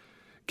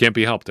 Can't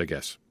be helped, I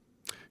guess.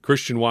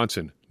 Christian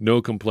Watson,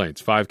 no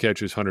complaints. 5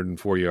 catches,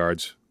 104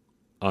 yards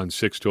on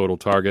 6 total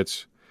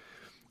targets.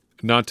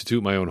 Not to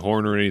toot my own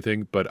horn or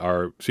anything, but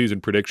our season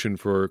prediction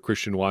for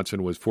Christian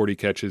Watson was 40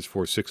 catches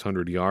for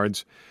 600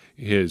 yards.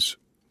 His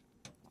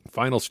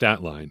final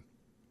stat line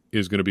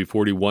is going to be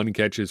 41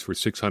 catches for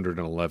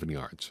 611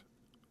 yards.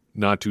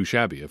 Not too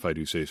shabby, if I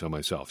do say so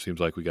myself. Seems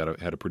like we had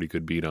a pretty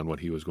good beat on what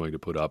he was going to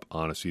put up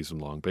on a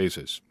season-long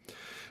basis.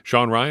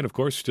 Sean Rhyan, of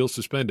course, still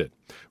suspended.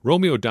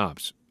 Romeo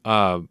Doubs,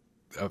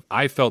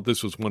 I felt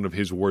this was one of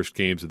his worst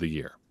games of the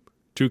year.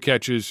 2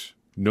 catches,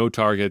 no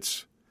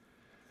targets.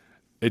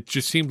 It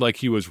just seemed like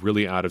he was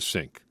really out of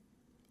sync.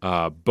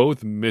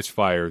 Both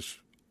misfires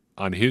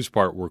on his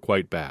part were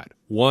quite bad.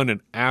 One,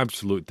 an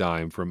absolute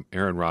dime from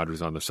Aaron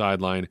Rodgers on the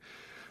sideline.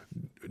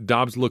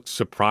 Doubs looked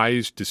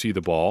surprised to see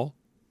the ball,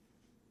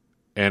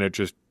 and it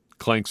just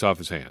clanks off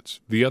his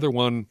hands. The other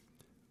one,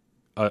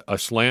 a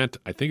slant.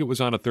 I think it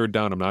was on a 3rd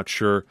down. I'm not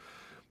sure.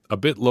 A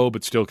bit low,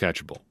 but still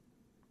catchable.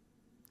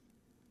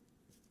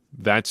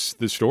 That's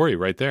the story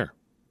right there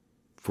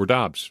for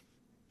Doubs.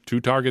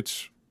 2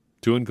 targets,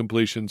 2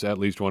 incompletions, at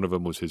least one of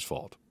them was his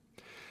fault.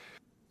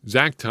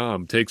 Zach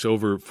Tom takes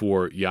over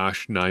for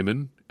Yosh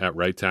Nijman at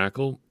right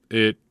tackle.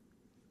 It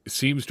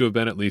seems to have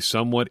been at least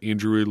somewhat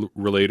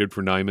injury-related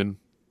for Nijman.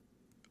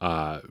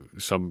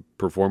 Some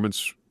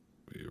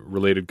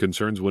performance-related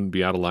concerns wouldn't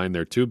be out of line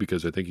there, too,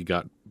 because I think he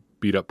got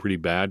beat up pretty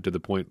bad to the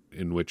point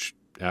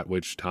at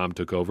which Tom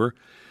took over.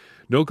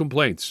 No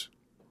complaints.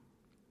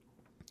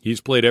 He's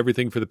played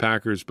everything for the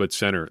Packers but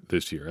center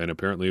this year, and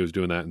apparently he was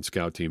doing that in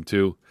scout team,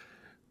 too.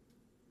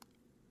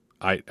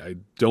 I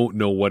don't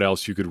know what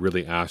else you could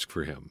really ask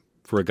for him.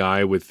 For a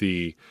guy with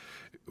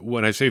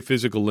when I say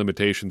physical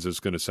limitations, it's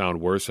going to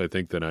sound worse, I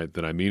think, than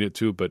I mean it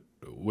to, but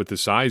with the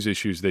size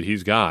issues that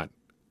he's got,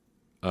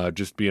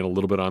 just being a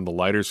little bit on the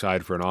lighter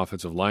side for an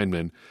offensive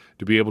lineman,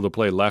 to be able to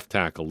play left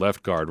tackle,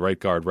 left guard,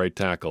 right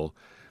tackle,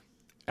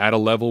 at a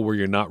level where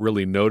you're not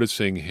really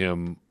noticing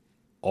him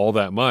all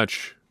that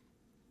much,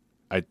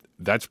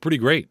 that's pretty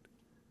great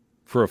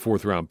for a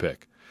 4th-round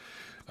pick.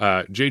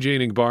 J.J.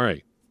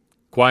 Enagbare,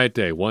 quiet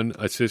day, 1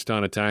 assist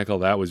on a tackle,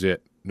 that was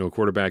it. No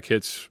quarterback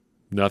hits,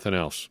 nothing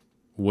else.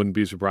 Wouldn't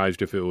be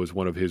surprised if it was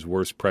one of his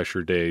worst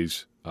pressure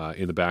days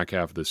in the back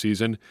half of the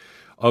season.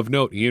 Of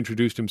note, he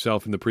introduced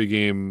himself in the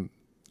pregame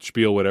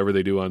spiel, whatever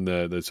they do on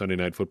the Sunday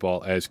Night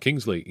Football, as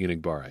Kingsley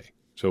Enagbare.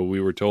 So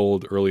we were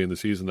told early in the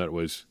season that it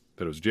was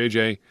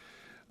JJ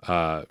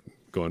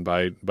going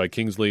by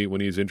Kingsley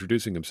when he's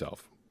introducing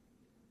himself.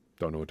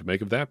 Don't know what to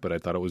make of that, but I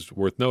thought it was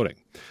worth noting.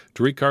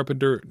 Tariq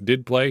Carpenter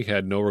did play,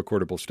 had no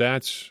recordable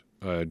stats.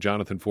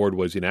 Jonathan Ford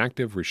was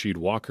inactive. Rasheed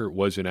Walker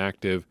was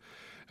inactive.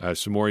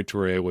 Samori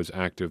Toure was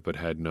active but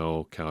had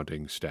no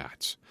counting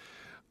stats.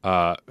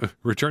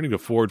 Returning to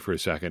Ford for a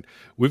second,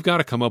 we've got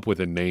to come up with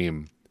a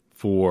name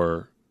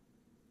for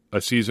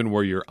a season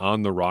where you're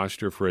on the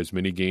roster for as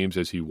many games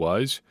as he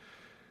was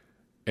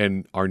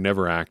and are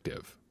never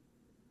active.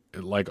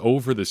 Like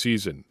over the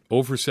season,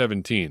 over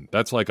 17,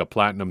 that's like a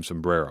platinum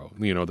sombrero,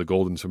 the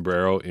golden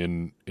sombrero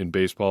in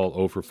baseball,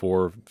 0 for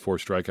 4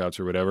 strikeouts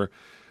or whatever.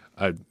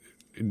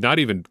 Not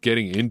even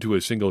getting into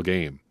a single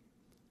game,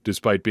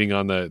 despite being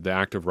on the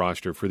active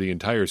roster for the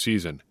entire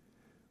season,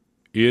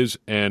 is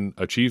an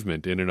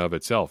achievement in and of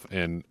itself.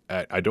 And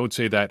I don't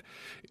say that.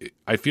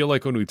 I feel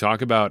like when we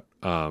talk about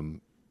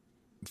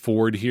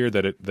Ford here,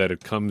 that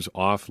it comes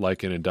off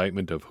like an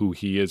indictment of who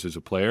he is as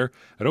a player.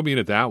 I don't mean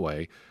it that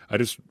way. I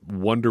just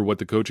wonder what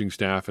the coaching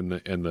staff and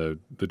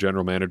the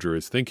general manager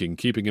is thinking,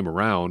 keeping him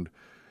around,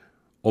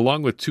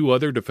 along with two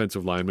other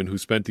defensive linemen who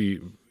spent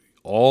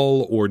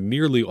all or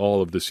nearly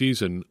all of the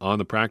season on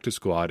the practice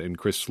squad, and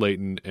Chris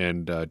Slayton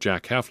and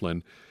Jack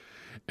Heflin,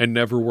 and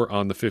never were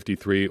on the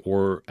 53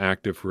 or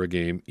active for a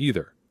game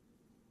either.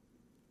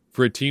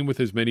 For a team with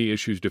as many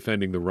issues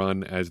defending the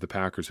run as the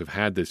Packers have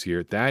had this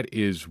year, that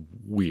is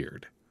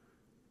weird.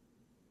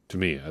 To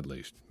me, at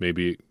least.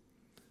 Maybe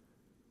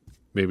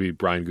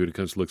Brian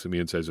Gutekunst looks at me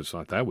and says, it's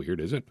not that weird,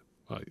 is it?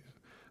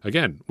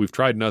 Again, we've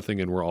tried nothing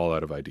and we're all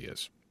out of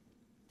ideas.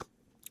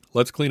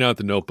 Let's clean out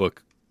the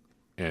notebook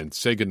and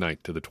say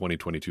goodnight to the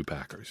 2022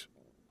 Packers.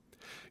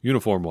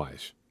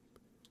 Uniform-wise,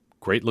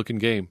 great-looking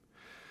game.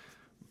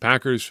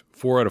 Packers,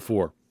 4 out of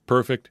 4.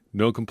 Perfect,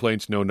 no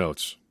complaints, no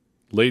notes.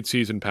 Late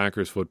season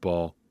Packers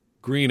football,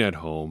 green at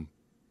home,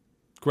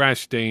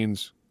 grass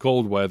stains,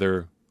 cold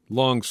weather,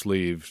 long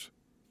sleeves.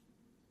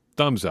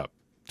 Thumbs up,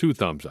 2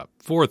 thumbs up,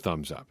 4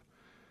 thumbs up.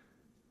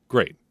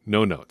 Great,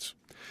 no notes.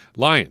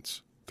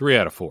 Lions, 3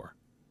 out of 4.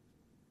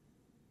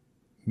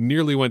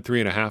 Nearly went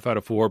 3.5 out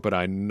of 4, but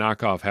I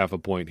knock off half a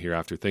point here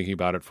after thinking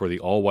about it for the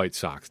all-white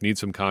socks. Need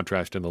some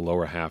contrast in the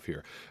lower half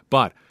here.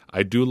 But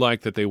I do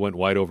like that they went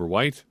white over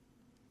white.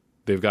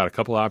 They've got a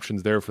couple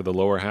options there for the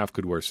lower half.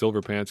 Could wear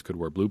silver pants, could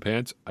wear blue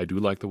pants. I do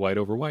like the white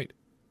over white.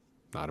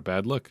 Not a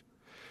bad look.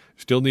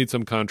 Still need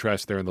some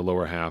contrast there in the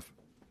lower half.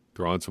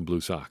 Throw on some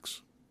blue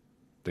socks.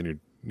 Then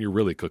you're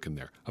really cooking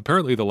there.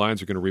 Apparently the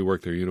Lions are going to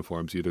rework their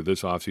uniforms either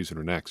this offseason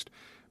or next.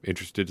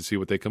 Interested to see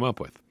what they come up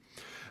with.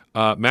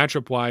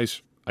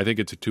 Matchup-wise, I think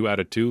it's a 2 out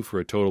of 2 for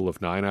a total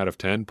of 9 out of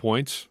 10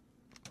 points.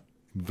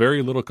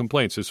 Very little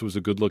complaints. This was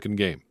a good-looking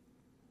game.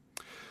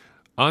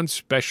 On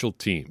special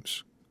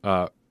teams,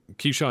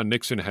 Keyshawn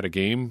Nixon had a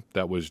game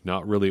that was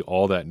not really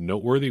all that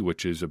noteworthy,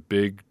 which is a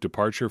big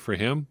departure for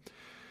him.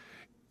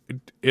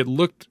 It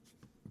looked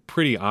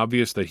pretty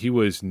obvious that he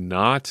was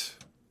not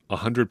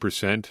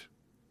 100%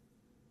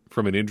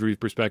 from an injury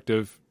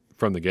perspective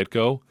from the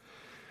get-go.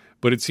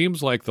 But it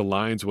seems like the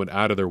Lions went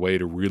out of their way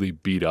to really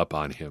beat up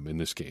on him in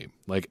this game.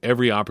 Like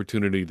every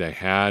opportunity they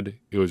had,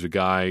 it was a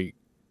guy,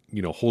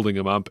 holding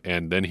him up,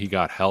 and then he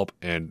got help,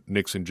 and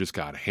Nixon just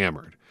got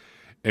hammered.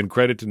 And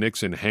credit to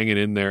Nixon hanging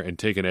in there and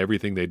taking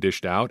everything they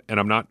dished out. And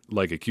I'm not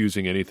like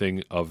accusing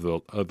anything of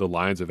the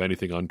Lions of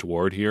anything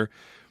untoward here.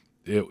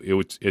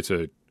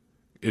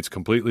 It's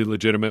completely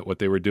legitimate what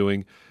they were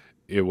doing.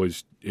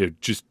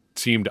 It just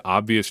seemed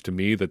obvious to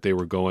me that they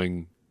were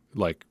going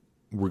like,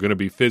 we're going to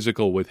be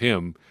physical with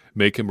him,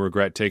 make him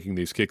regret taking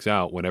these kicks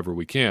out whenever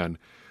we can,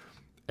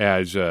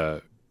 as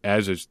a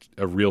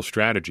real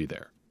strategy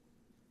there.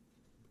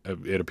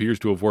 It appears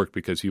to have worked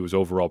because he was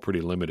overall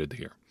pretty limited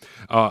here.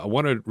 I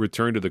want to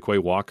return to the Quay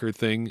Walker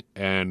thing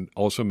and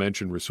also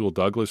mention Rasul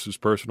Douglas's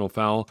personal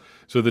foul.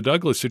 So the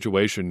Douglas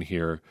situation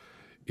here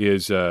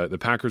is the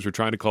Packers were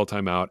trying to call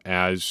timeout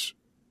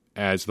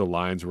as the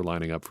Lions were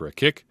lining up for a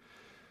kick.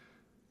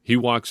 He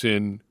walks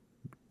in,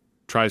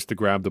 tries to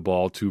grab the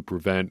ball to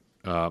prevent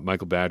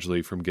Michael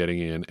Badgley from getting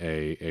in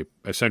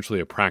essentially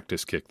a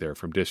practice kick there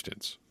from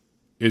distance.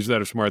 Is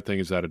that a smart thing?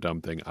 Is that a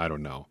dumb thing? I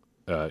don't know.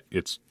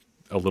 It's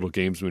a little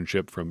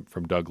gamesmanship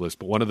from Douglas,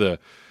 but one of the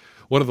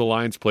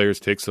Lions players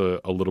takes a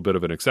little bit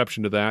of an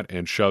exception to that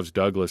and shoves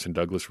Douglas, and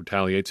Douglas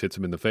retaliates, hits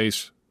him in the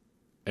face,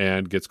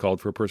 and gets called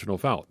for a personal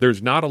foul.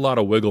 There's not a lot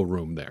of wiggle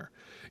room there.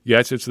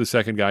 Yes, it's the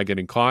second guy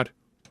getting caught,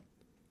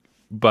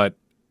 but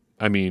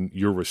I mean,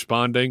 you're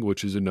responding,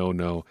 which is a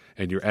no-no,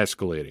 and you're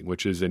escalating,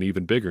 which is an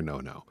even bigger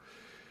no-no.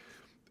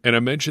 And I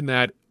mentioned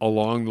that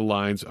along the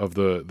lines of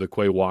the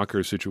Quay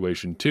Walker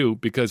situation too,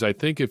 because I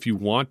think if you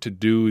want to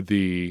do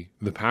the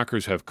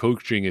Packers have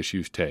coaching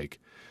issues take,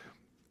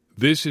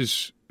 this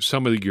is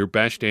some of your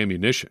best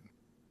ammunition.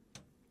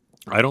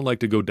 I don't like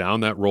to go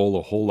down that role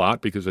a whole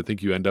lot because I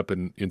think you end up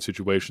in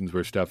situations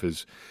where stuff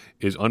is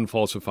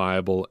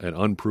unfalsifiable and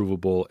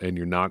unprovable, and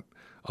you're not,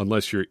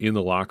 unless you're in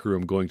the locker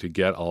room, going to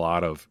get a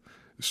lot of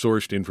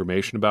sourced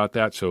information about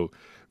that. So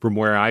from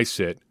where I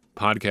sit,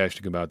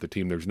 podcasting about the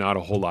team, there's not a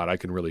whole lot I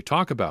can really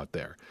talk about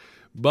there.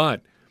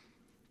 But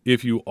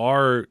if you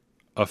are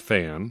a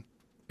fan,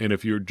 and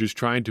if you're just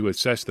trying to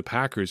assess the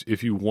Packers,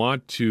 if you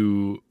want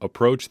to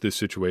approach this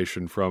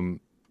situation from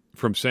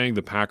saying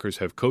the Packers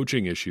have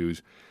coaching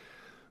issues,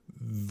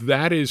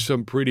 that is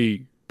some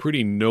pretty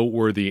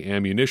noteworthy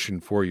ammunition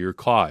for your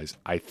cause,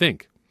 I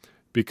think,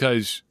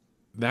 because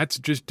that's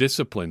just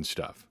discipline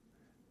stuff.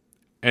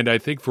 And I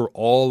think for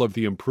all of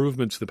the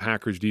improvements the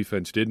Packers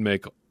defense did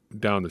make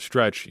down the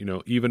stretch,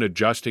 even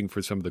adjusting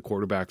for some of the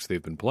quarterbacks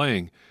they've been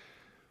playing,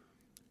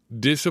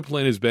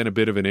 discipline has been a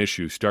bit of an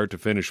issue start to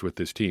finish with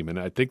this team. And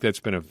I think that's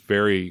been a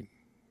very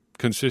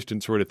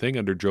consistent sort of thing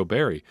under Joe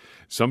Barry.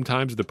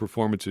 Sometimes the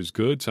performance is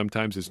good,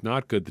 sometimes it's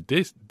not good.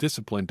 The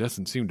discipline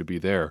doesn't seem to be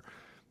there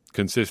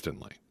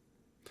consistently.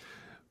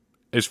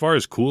 As far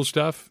as cool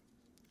stuff,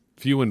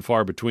 few and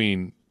far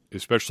between,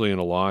 especially in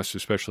a loss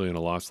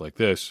like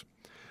this.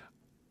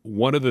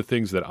 One of the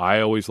things that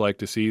I always like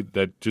to see,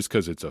 that just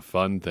because it's a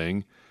fun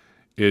thing,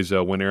 is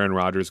when Aaron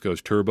Rodgers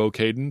goes turbo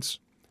cadence.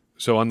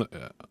 So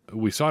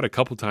we saw it a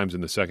couple times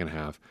in the second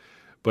half,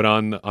 but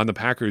on the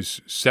Packers'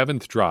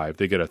 7th drive,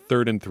 they get a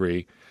 3rd and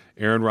 3.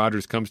 Aaron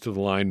Rodgers comes to the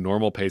line,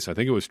 normal pace. I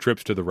think it was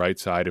trips to the right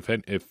side.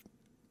 If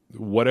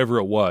whatever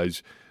it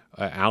was,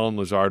 Allen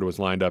Lazard was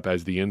lined up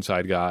as the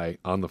inside guy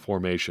on the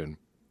formation.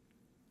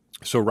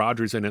 So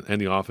Rodgers and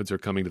the offense are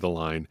coming to the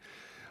line.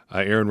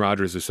 Aaron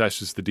Rodgers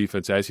assesses the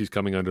defense as he's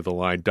coming under the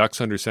line,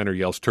 ducks under center,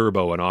 yells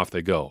turbo, and off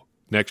they go.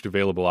 Next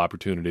available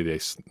opportunity,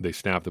 they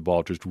snap the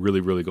ball, just really,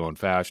 really going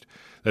fast.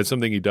 That's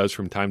something he does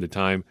from time to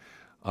time.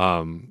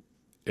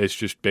 It's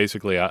just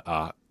basically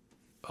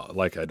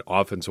like an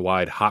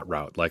offensive-wide hot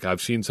route. Like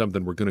I've seen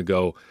something, I'm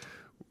going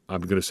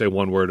to say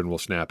one word and we'll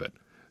snap it.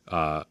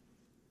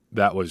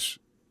 That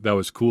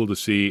was cool to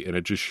see, and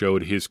it just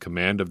showed his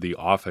command of the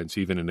offense,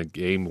 even in a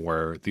game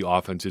where the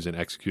offense isn't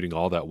executing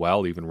all that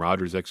well, even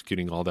Rodgers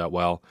executing all that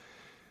well.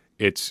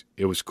 It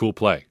was cool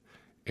play,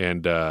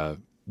 and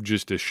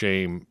just a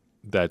shame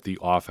that the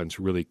offense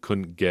really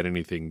couldn't get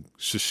anything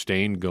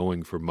sustained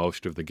going for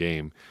most of the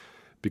game,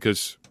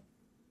 because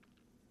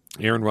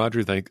Aaron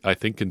Rodgers, I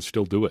think, can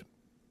still do it.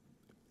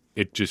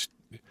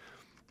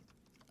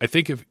 I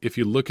think if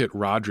you look at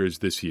Rodgers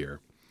this year,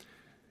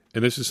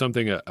 and this is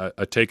something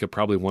a take I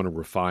probably want to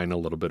refine a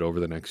little bit over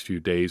the next few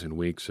days and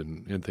weeks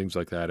and things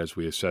like that as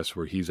we assess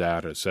where he's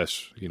at,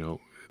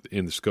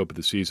 in the scope of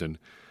the season.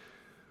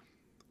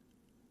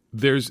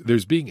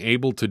 There's being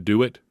able to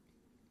do it,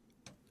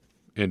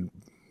 and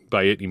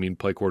by it you mean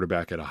play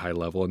quarterback at a high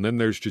level, and then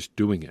there's just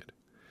doing it.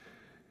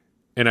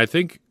 And I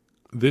think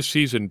this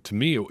season, to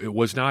me, it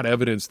was not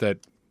evidence that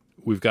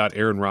we've got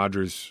Aaron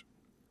Rodgers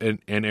and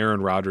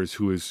Aaron Rodgers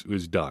who is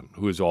done,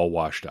 who is all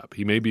washed up.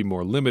 He may be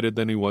more limited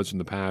than he was in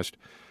the past,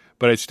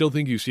 but I still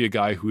think you see a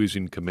guy who is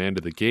in command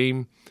of the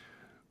game,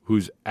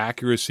 whose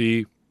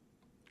accuracy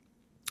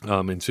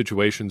in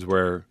situations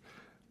where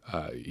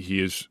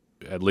he is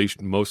at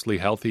least mostly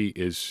healthy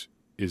is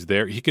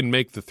there. He can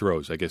make the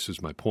throws, I guess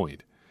is my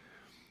point.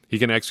 He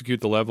can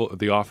execute the level of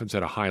the offense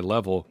at a high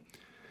level,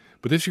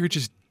 but this year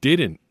just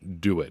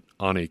didn't do it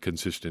on a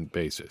consistent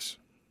basis.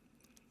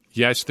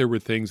 Yes, there were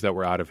things that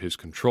were out of his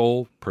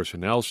control,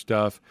 personnel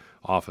stuff,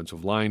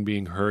 offensive line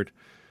being hurt,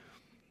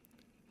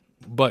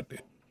 but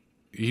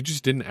he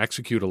just didn't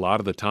execute a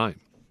lot of the time.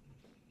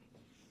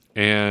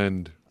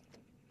 And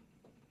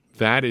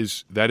that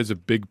is a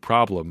big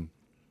problem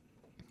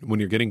when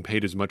you're getting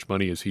paid as much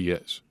money as he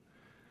is,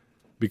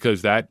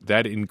 because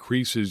that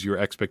increases your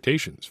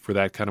expectations for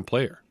that kind of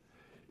player.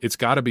 It's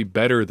got to be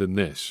better than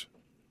this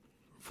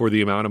for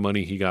the amount of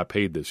money he got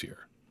paid this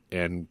year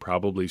and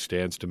probably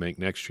stands to make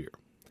next year.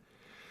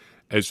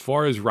 As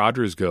far as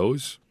Rodgers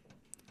goes,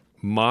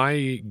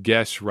 my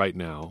guess right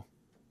now,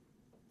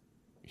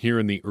 here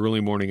in the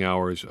early morning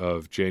hours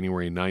of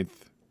January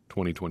 9th,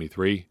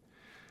 2023,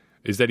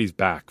 is that he's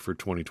back for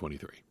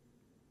 2023.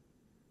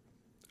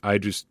 I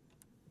just,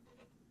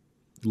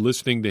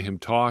 listening to him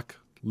talk,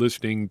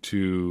 listening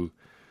to,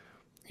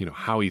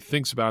 how he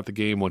thinks about the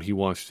game, what he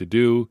wants to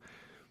do,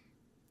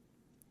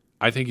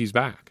 I think he's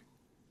back.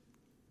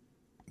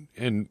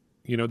 And,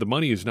 the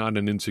money is not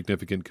an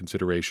insignificant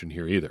consideration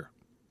here either.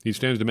 He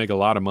stands to make a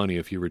lot of money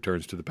if he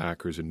returns to the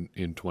Packers in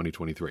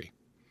 2023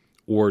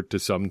 or to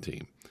some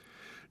team.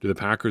 Do the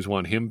Packers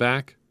want him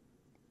back?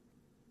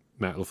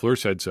 Matt LaFleur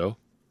said so.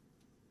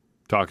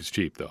 Talk is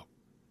cheap, though.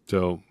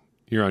 So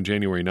here on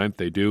January 9th,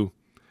 they do.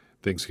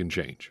 Things can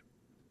change.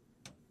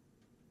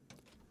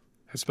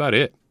 That's about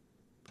it.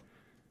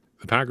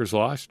 The Packers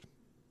lost.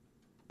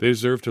 They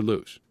deserve to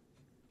lose.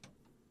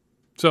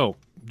 So,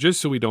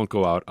 just so we don't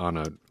go out on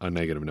a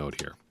negative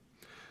note here,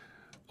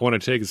 I want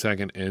to take a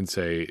second and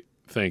say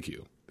thank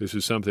you. This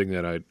is something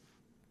that I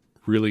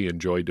really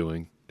enjoy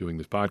doing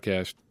this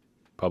podcast,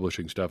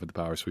 publishing stuff at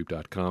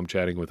thepowersweep.com,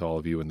 chatting with all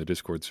of you in the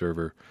Discord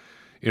server,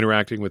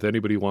 interacting with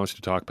anybody who wants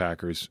to talk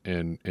Packers,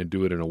 and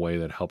do it in a way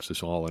that helps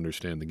us all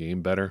understand the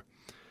game better.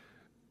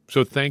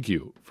 So thank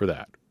you for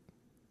that.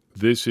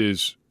 This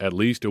is at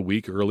least a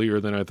week earlier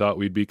than I thought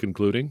we'd be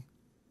concluding,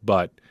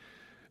 but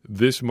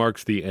this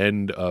marks the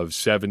end of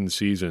 7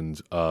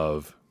 seasons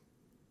of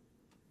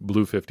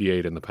Blue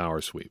 58 and the Power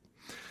Sweep.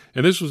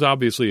 And this was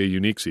obviously a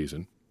unique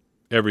season.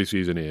 Every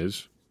season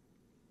is.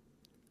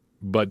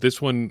 But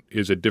this one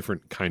is a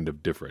different kind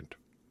of different.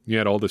 You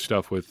had all this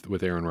stuff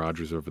with Aaron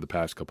Rodgers over the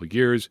past couple of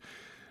years,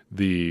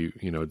 the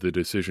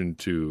decision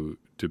to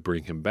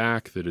bring him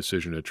back, the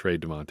decision to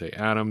trade Davante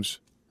Adams,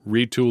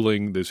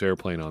 retooling this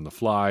airplane on the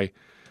fly.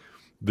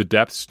 the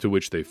depths to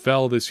which they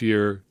fell this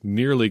year,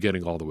 nearly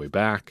getting all the way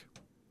back.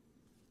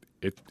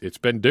 It's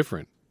been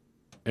different,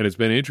 and it's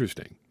been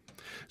interesting.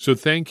 So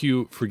thank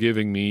you for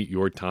giving me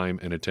your time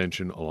and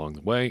attention along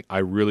the way. I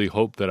really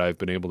hope that I've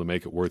been able to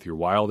make it worth your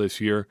while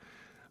this year.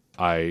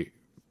 I,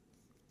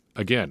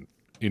 again,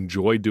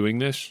 enjoy doing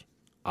this.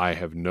 I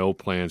have no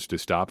plans to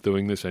stop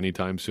doing this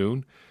anytime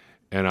soon.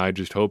 And I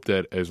just hope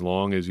that as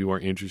long as you are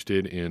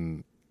interested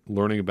in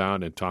learning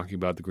about and talking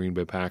about the Green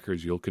Bay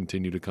Packers, you'll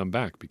continue to come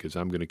back, because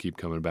I'm going to keep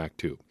coming back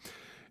too.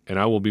 And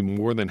I will be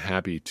more than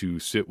happy to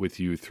sit with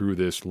you through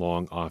this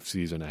long off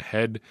season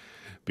ahead,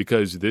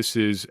 because this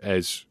is,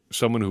 as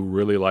someone who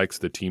really likes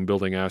the team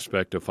building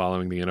aspect of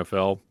following the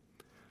NFL,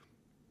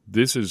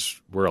 this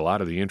is where a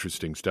lot of the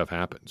interesting stuff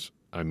happens.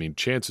 I mean,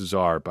 chances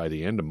are by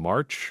the end of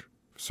March,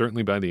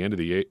 certainly by the end of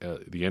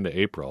the end of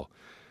April,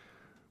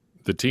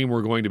 the team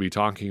we're going to be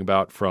talking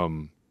about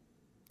from,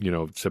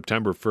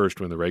 September 1st,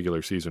 when the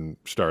regular season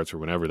starts, or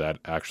whenever that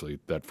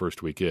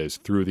first week is,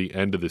 through the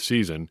end of the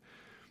season,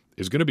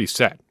 is going to be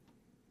set,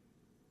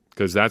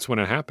 because that's when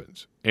it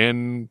happens.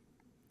 And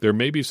there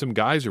may be some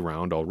guys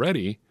around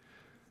already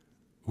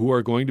who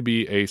are going to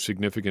be a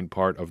significant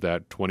part of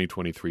that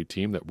 2023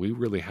 team that we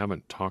really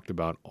haven't talked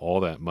about all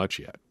that much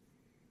yet.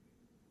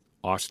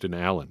 Austin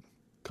Allen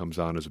comes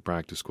on as a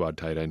practice squad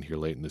tight end here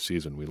late in the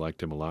season. We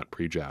liked him a lot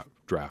pre-draft.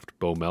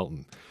 Bo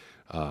Melton.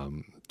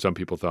 Some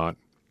people thought,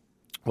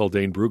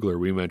 Dane Brugler,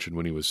 we mentioned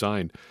when he was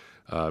signed,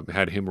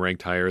 had him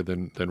ranked higher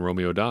than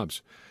Romeo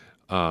Doubs.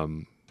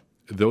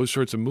 Those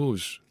sorts of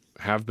moves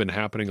have been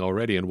happening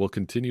already and will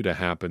continue to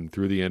happen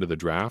through the end of the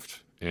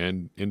draft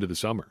and into the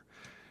summer.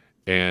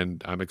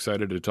 And I'm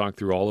excited to talk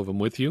through all of them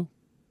with you,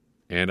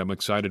 and I'm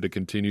excited to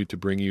continue to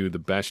bring you the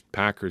best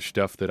Packers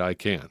stuff that I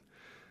can.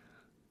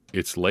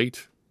 It's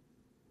late.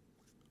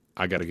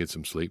 I got to get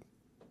some sleep.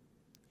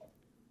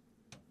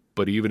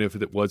 But even if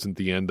it wasn't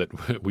the end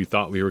that we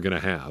thought we were going to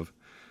have,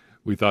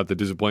 we thought the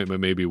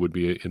disappointment maybe would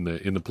be in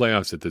the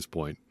playoffs at this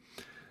point.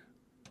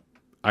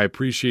 I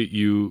appreciate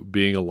you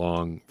being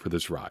along for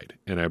this ride,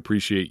 and I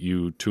appreciate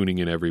you tuning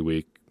in every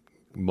week,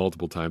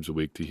 multiple times a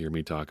week, to hear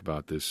me talk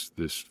about this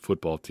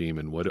football team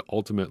and what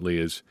ultimately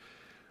is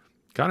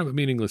kind of a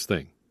meaningless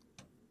thing.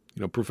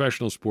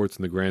 Professional sports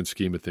in the grand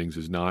scheme of things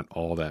is not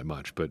all that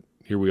much, but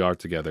here we are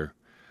together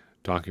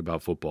talking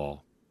about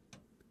football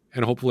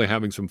and hopefully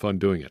having some fun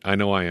doing it. I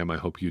know I am. I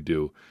hope you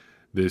do.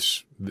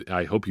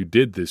 I hope you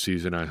did this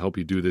season. I hope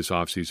you do this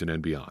off season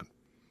and beyond.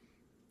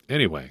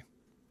 Anyway,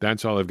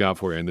 that's all I've got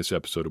for you in this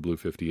episode of Blue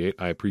 58.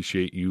 I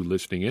appreciate you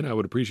listening in. I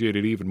would appreciate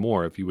it even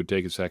more if you would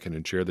take a second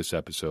and share this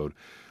episode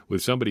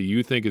with somebody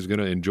you think is going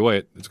to enjoy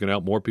it. It's going to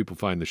help more people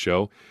find the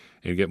show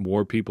and get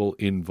more people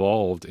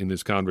involved in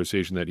this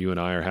conversation that you and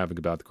I are having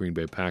about the Green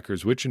Bay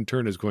Packers, which in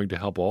turn is going to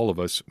help all of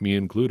us, me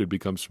included,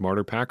 become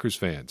smarter Packers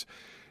fans.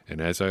 And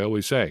as I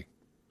always say,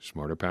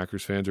 smarter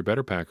Packers fans are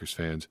better Packers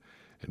fans,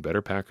 and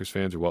better Packers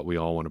fans are what we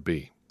all want to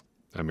be.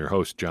 I'm your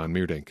host, John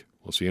Meerdink.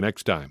 We'll see you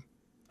next time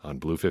on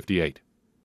Blue 58.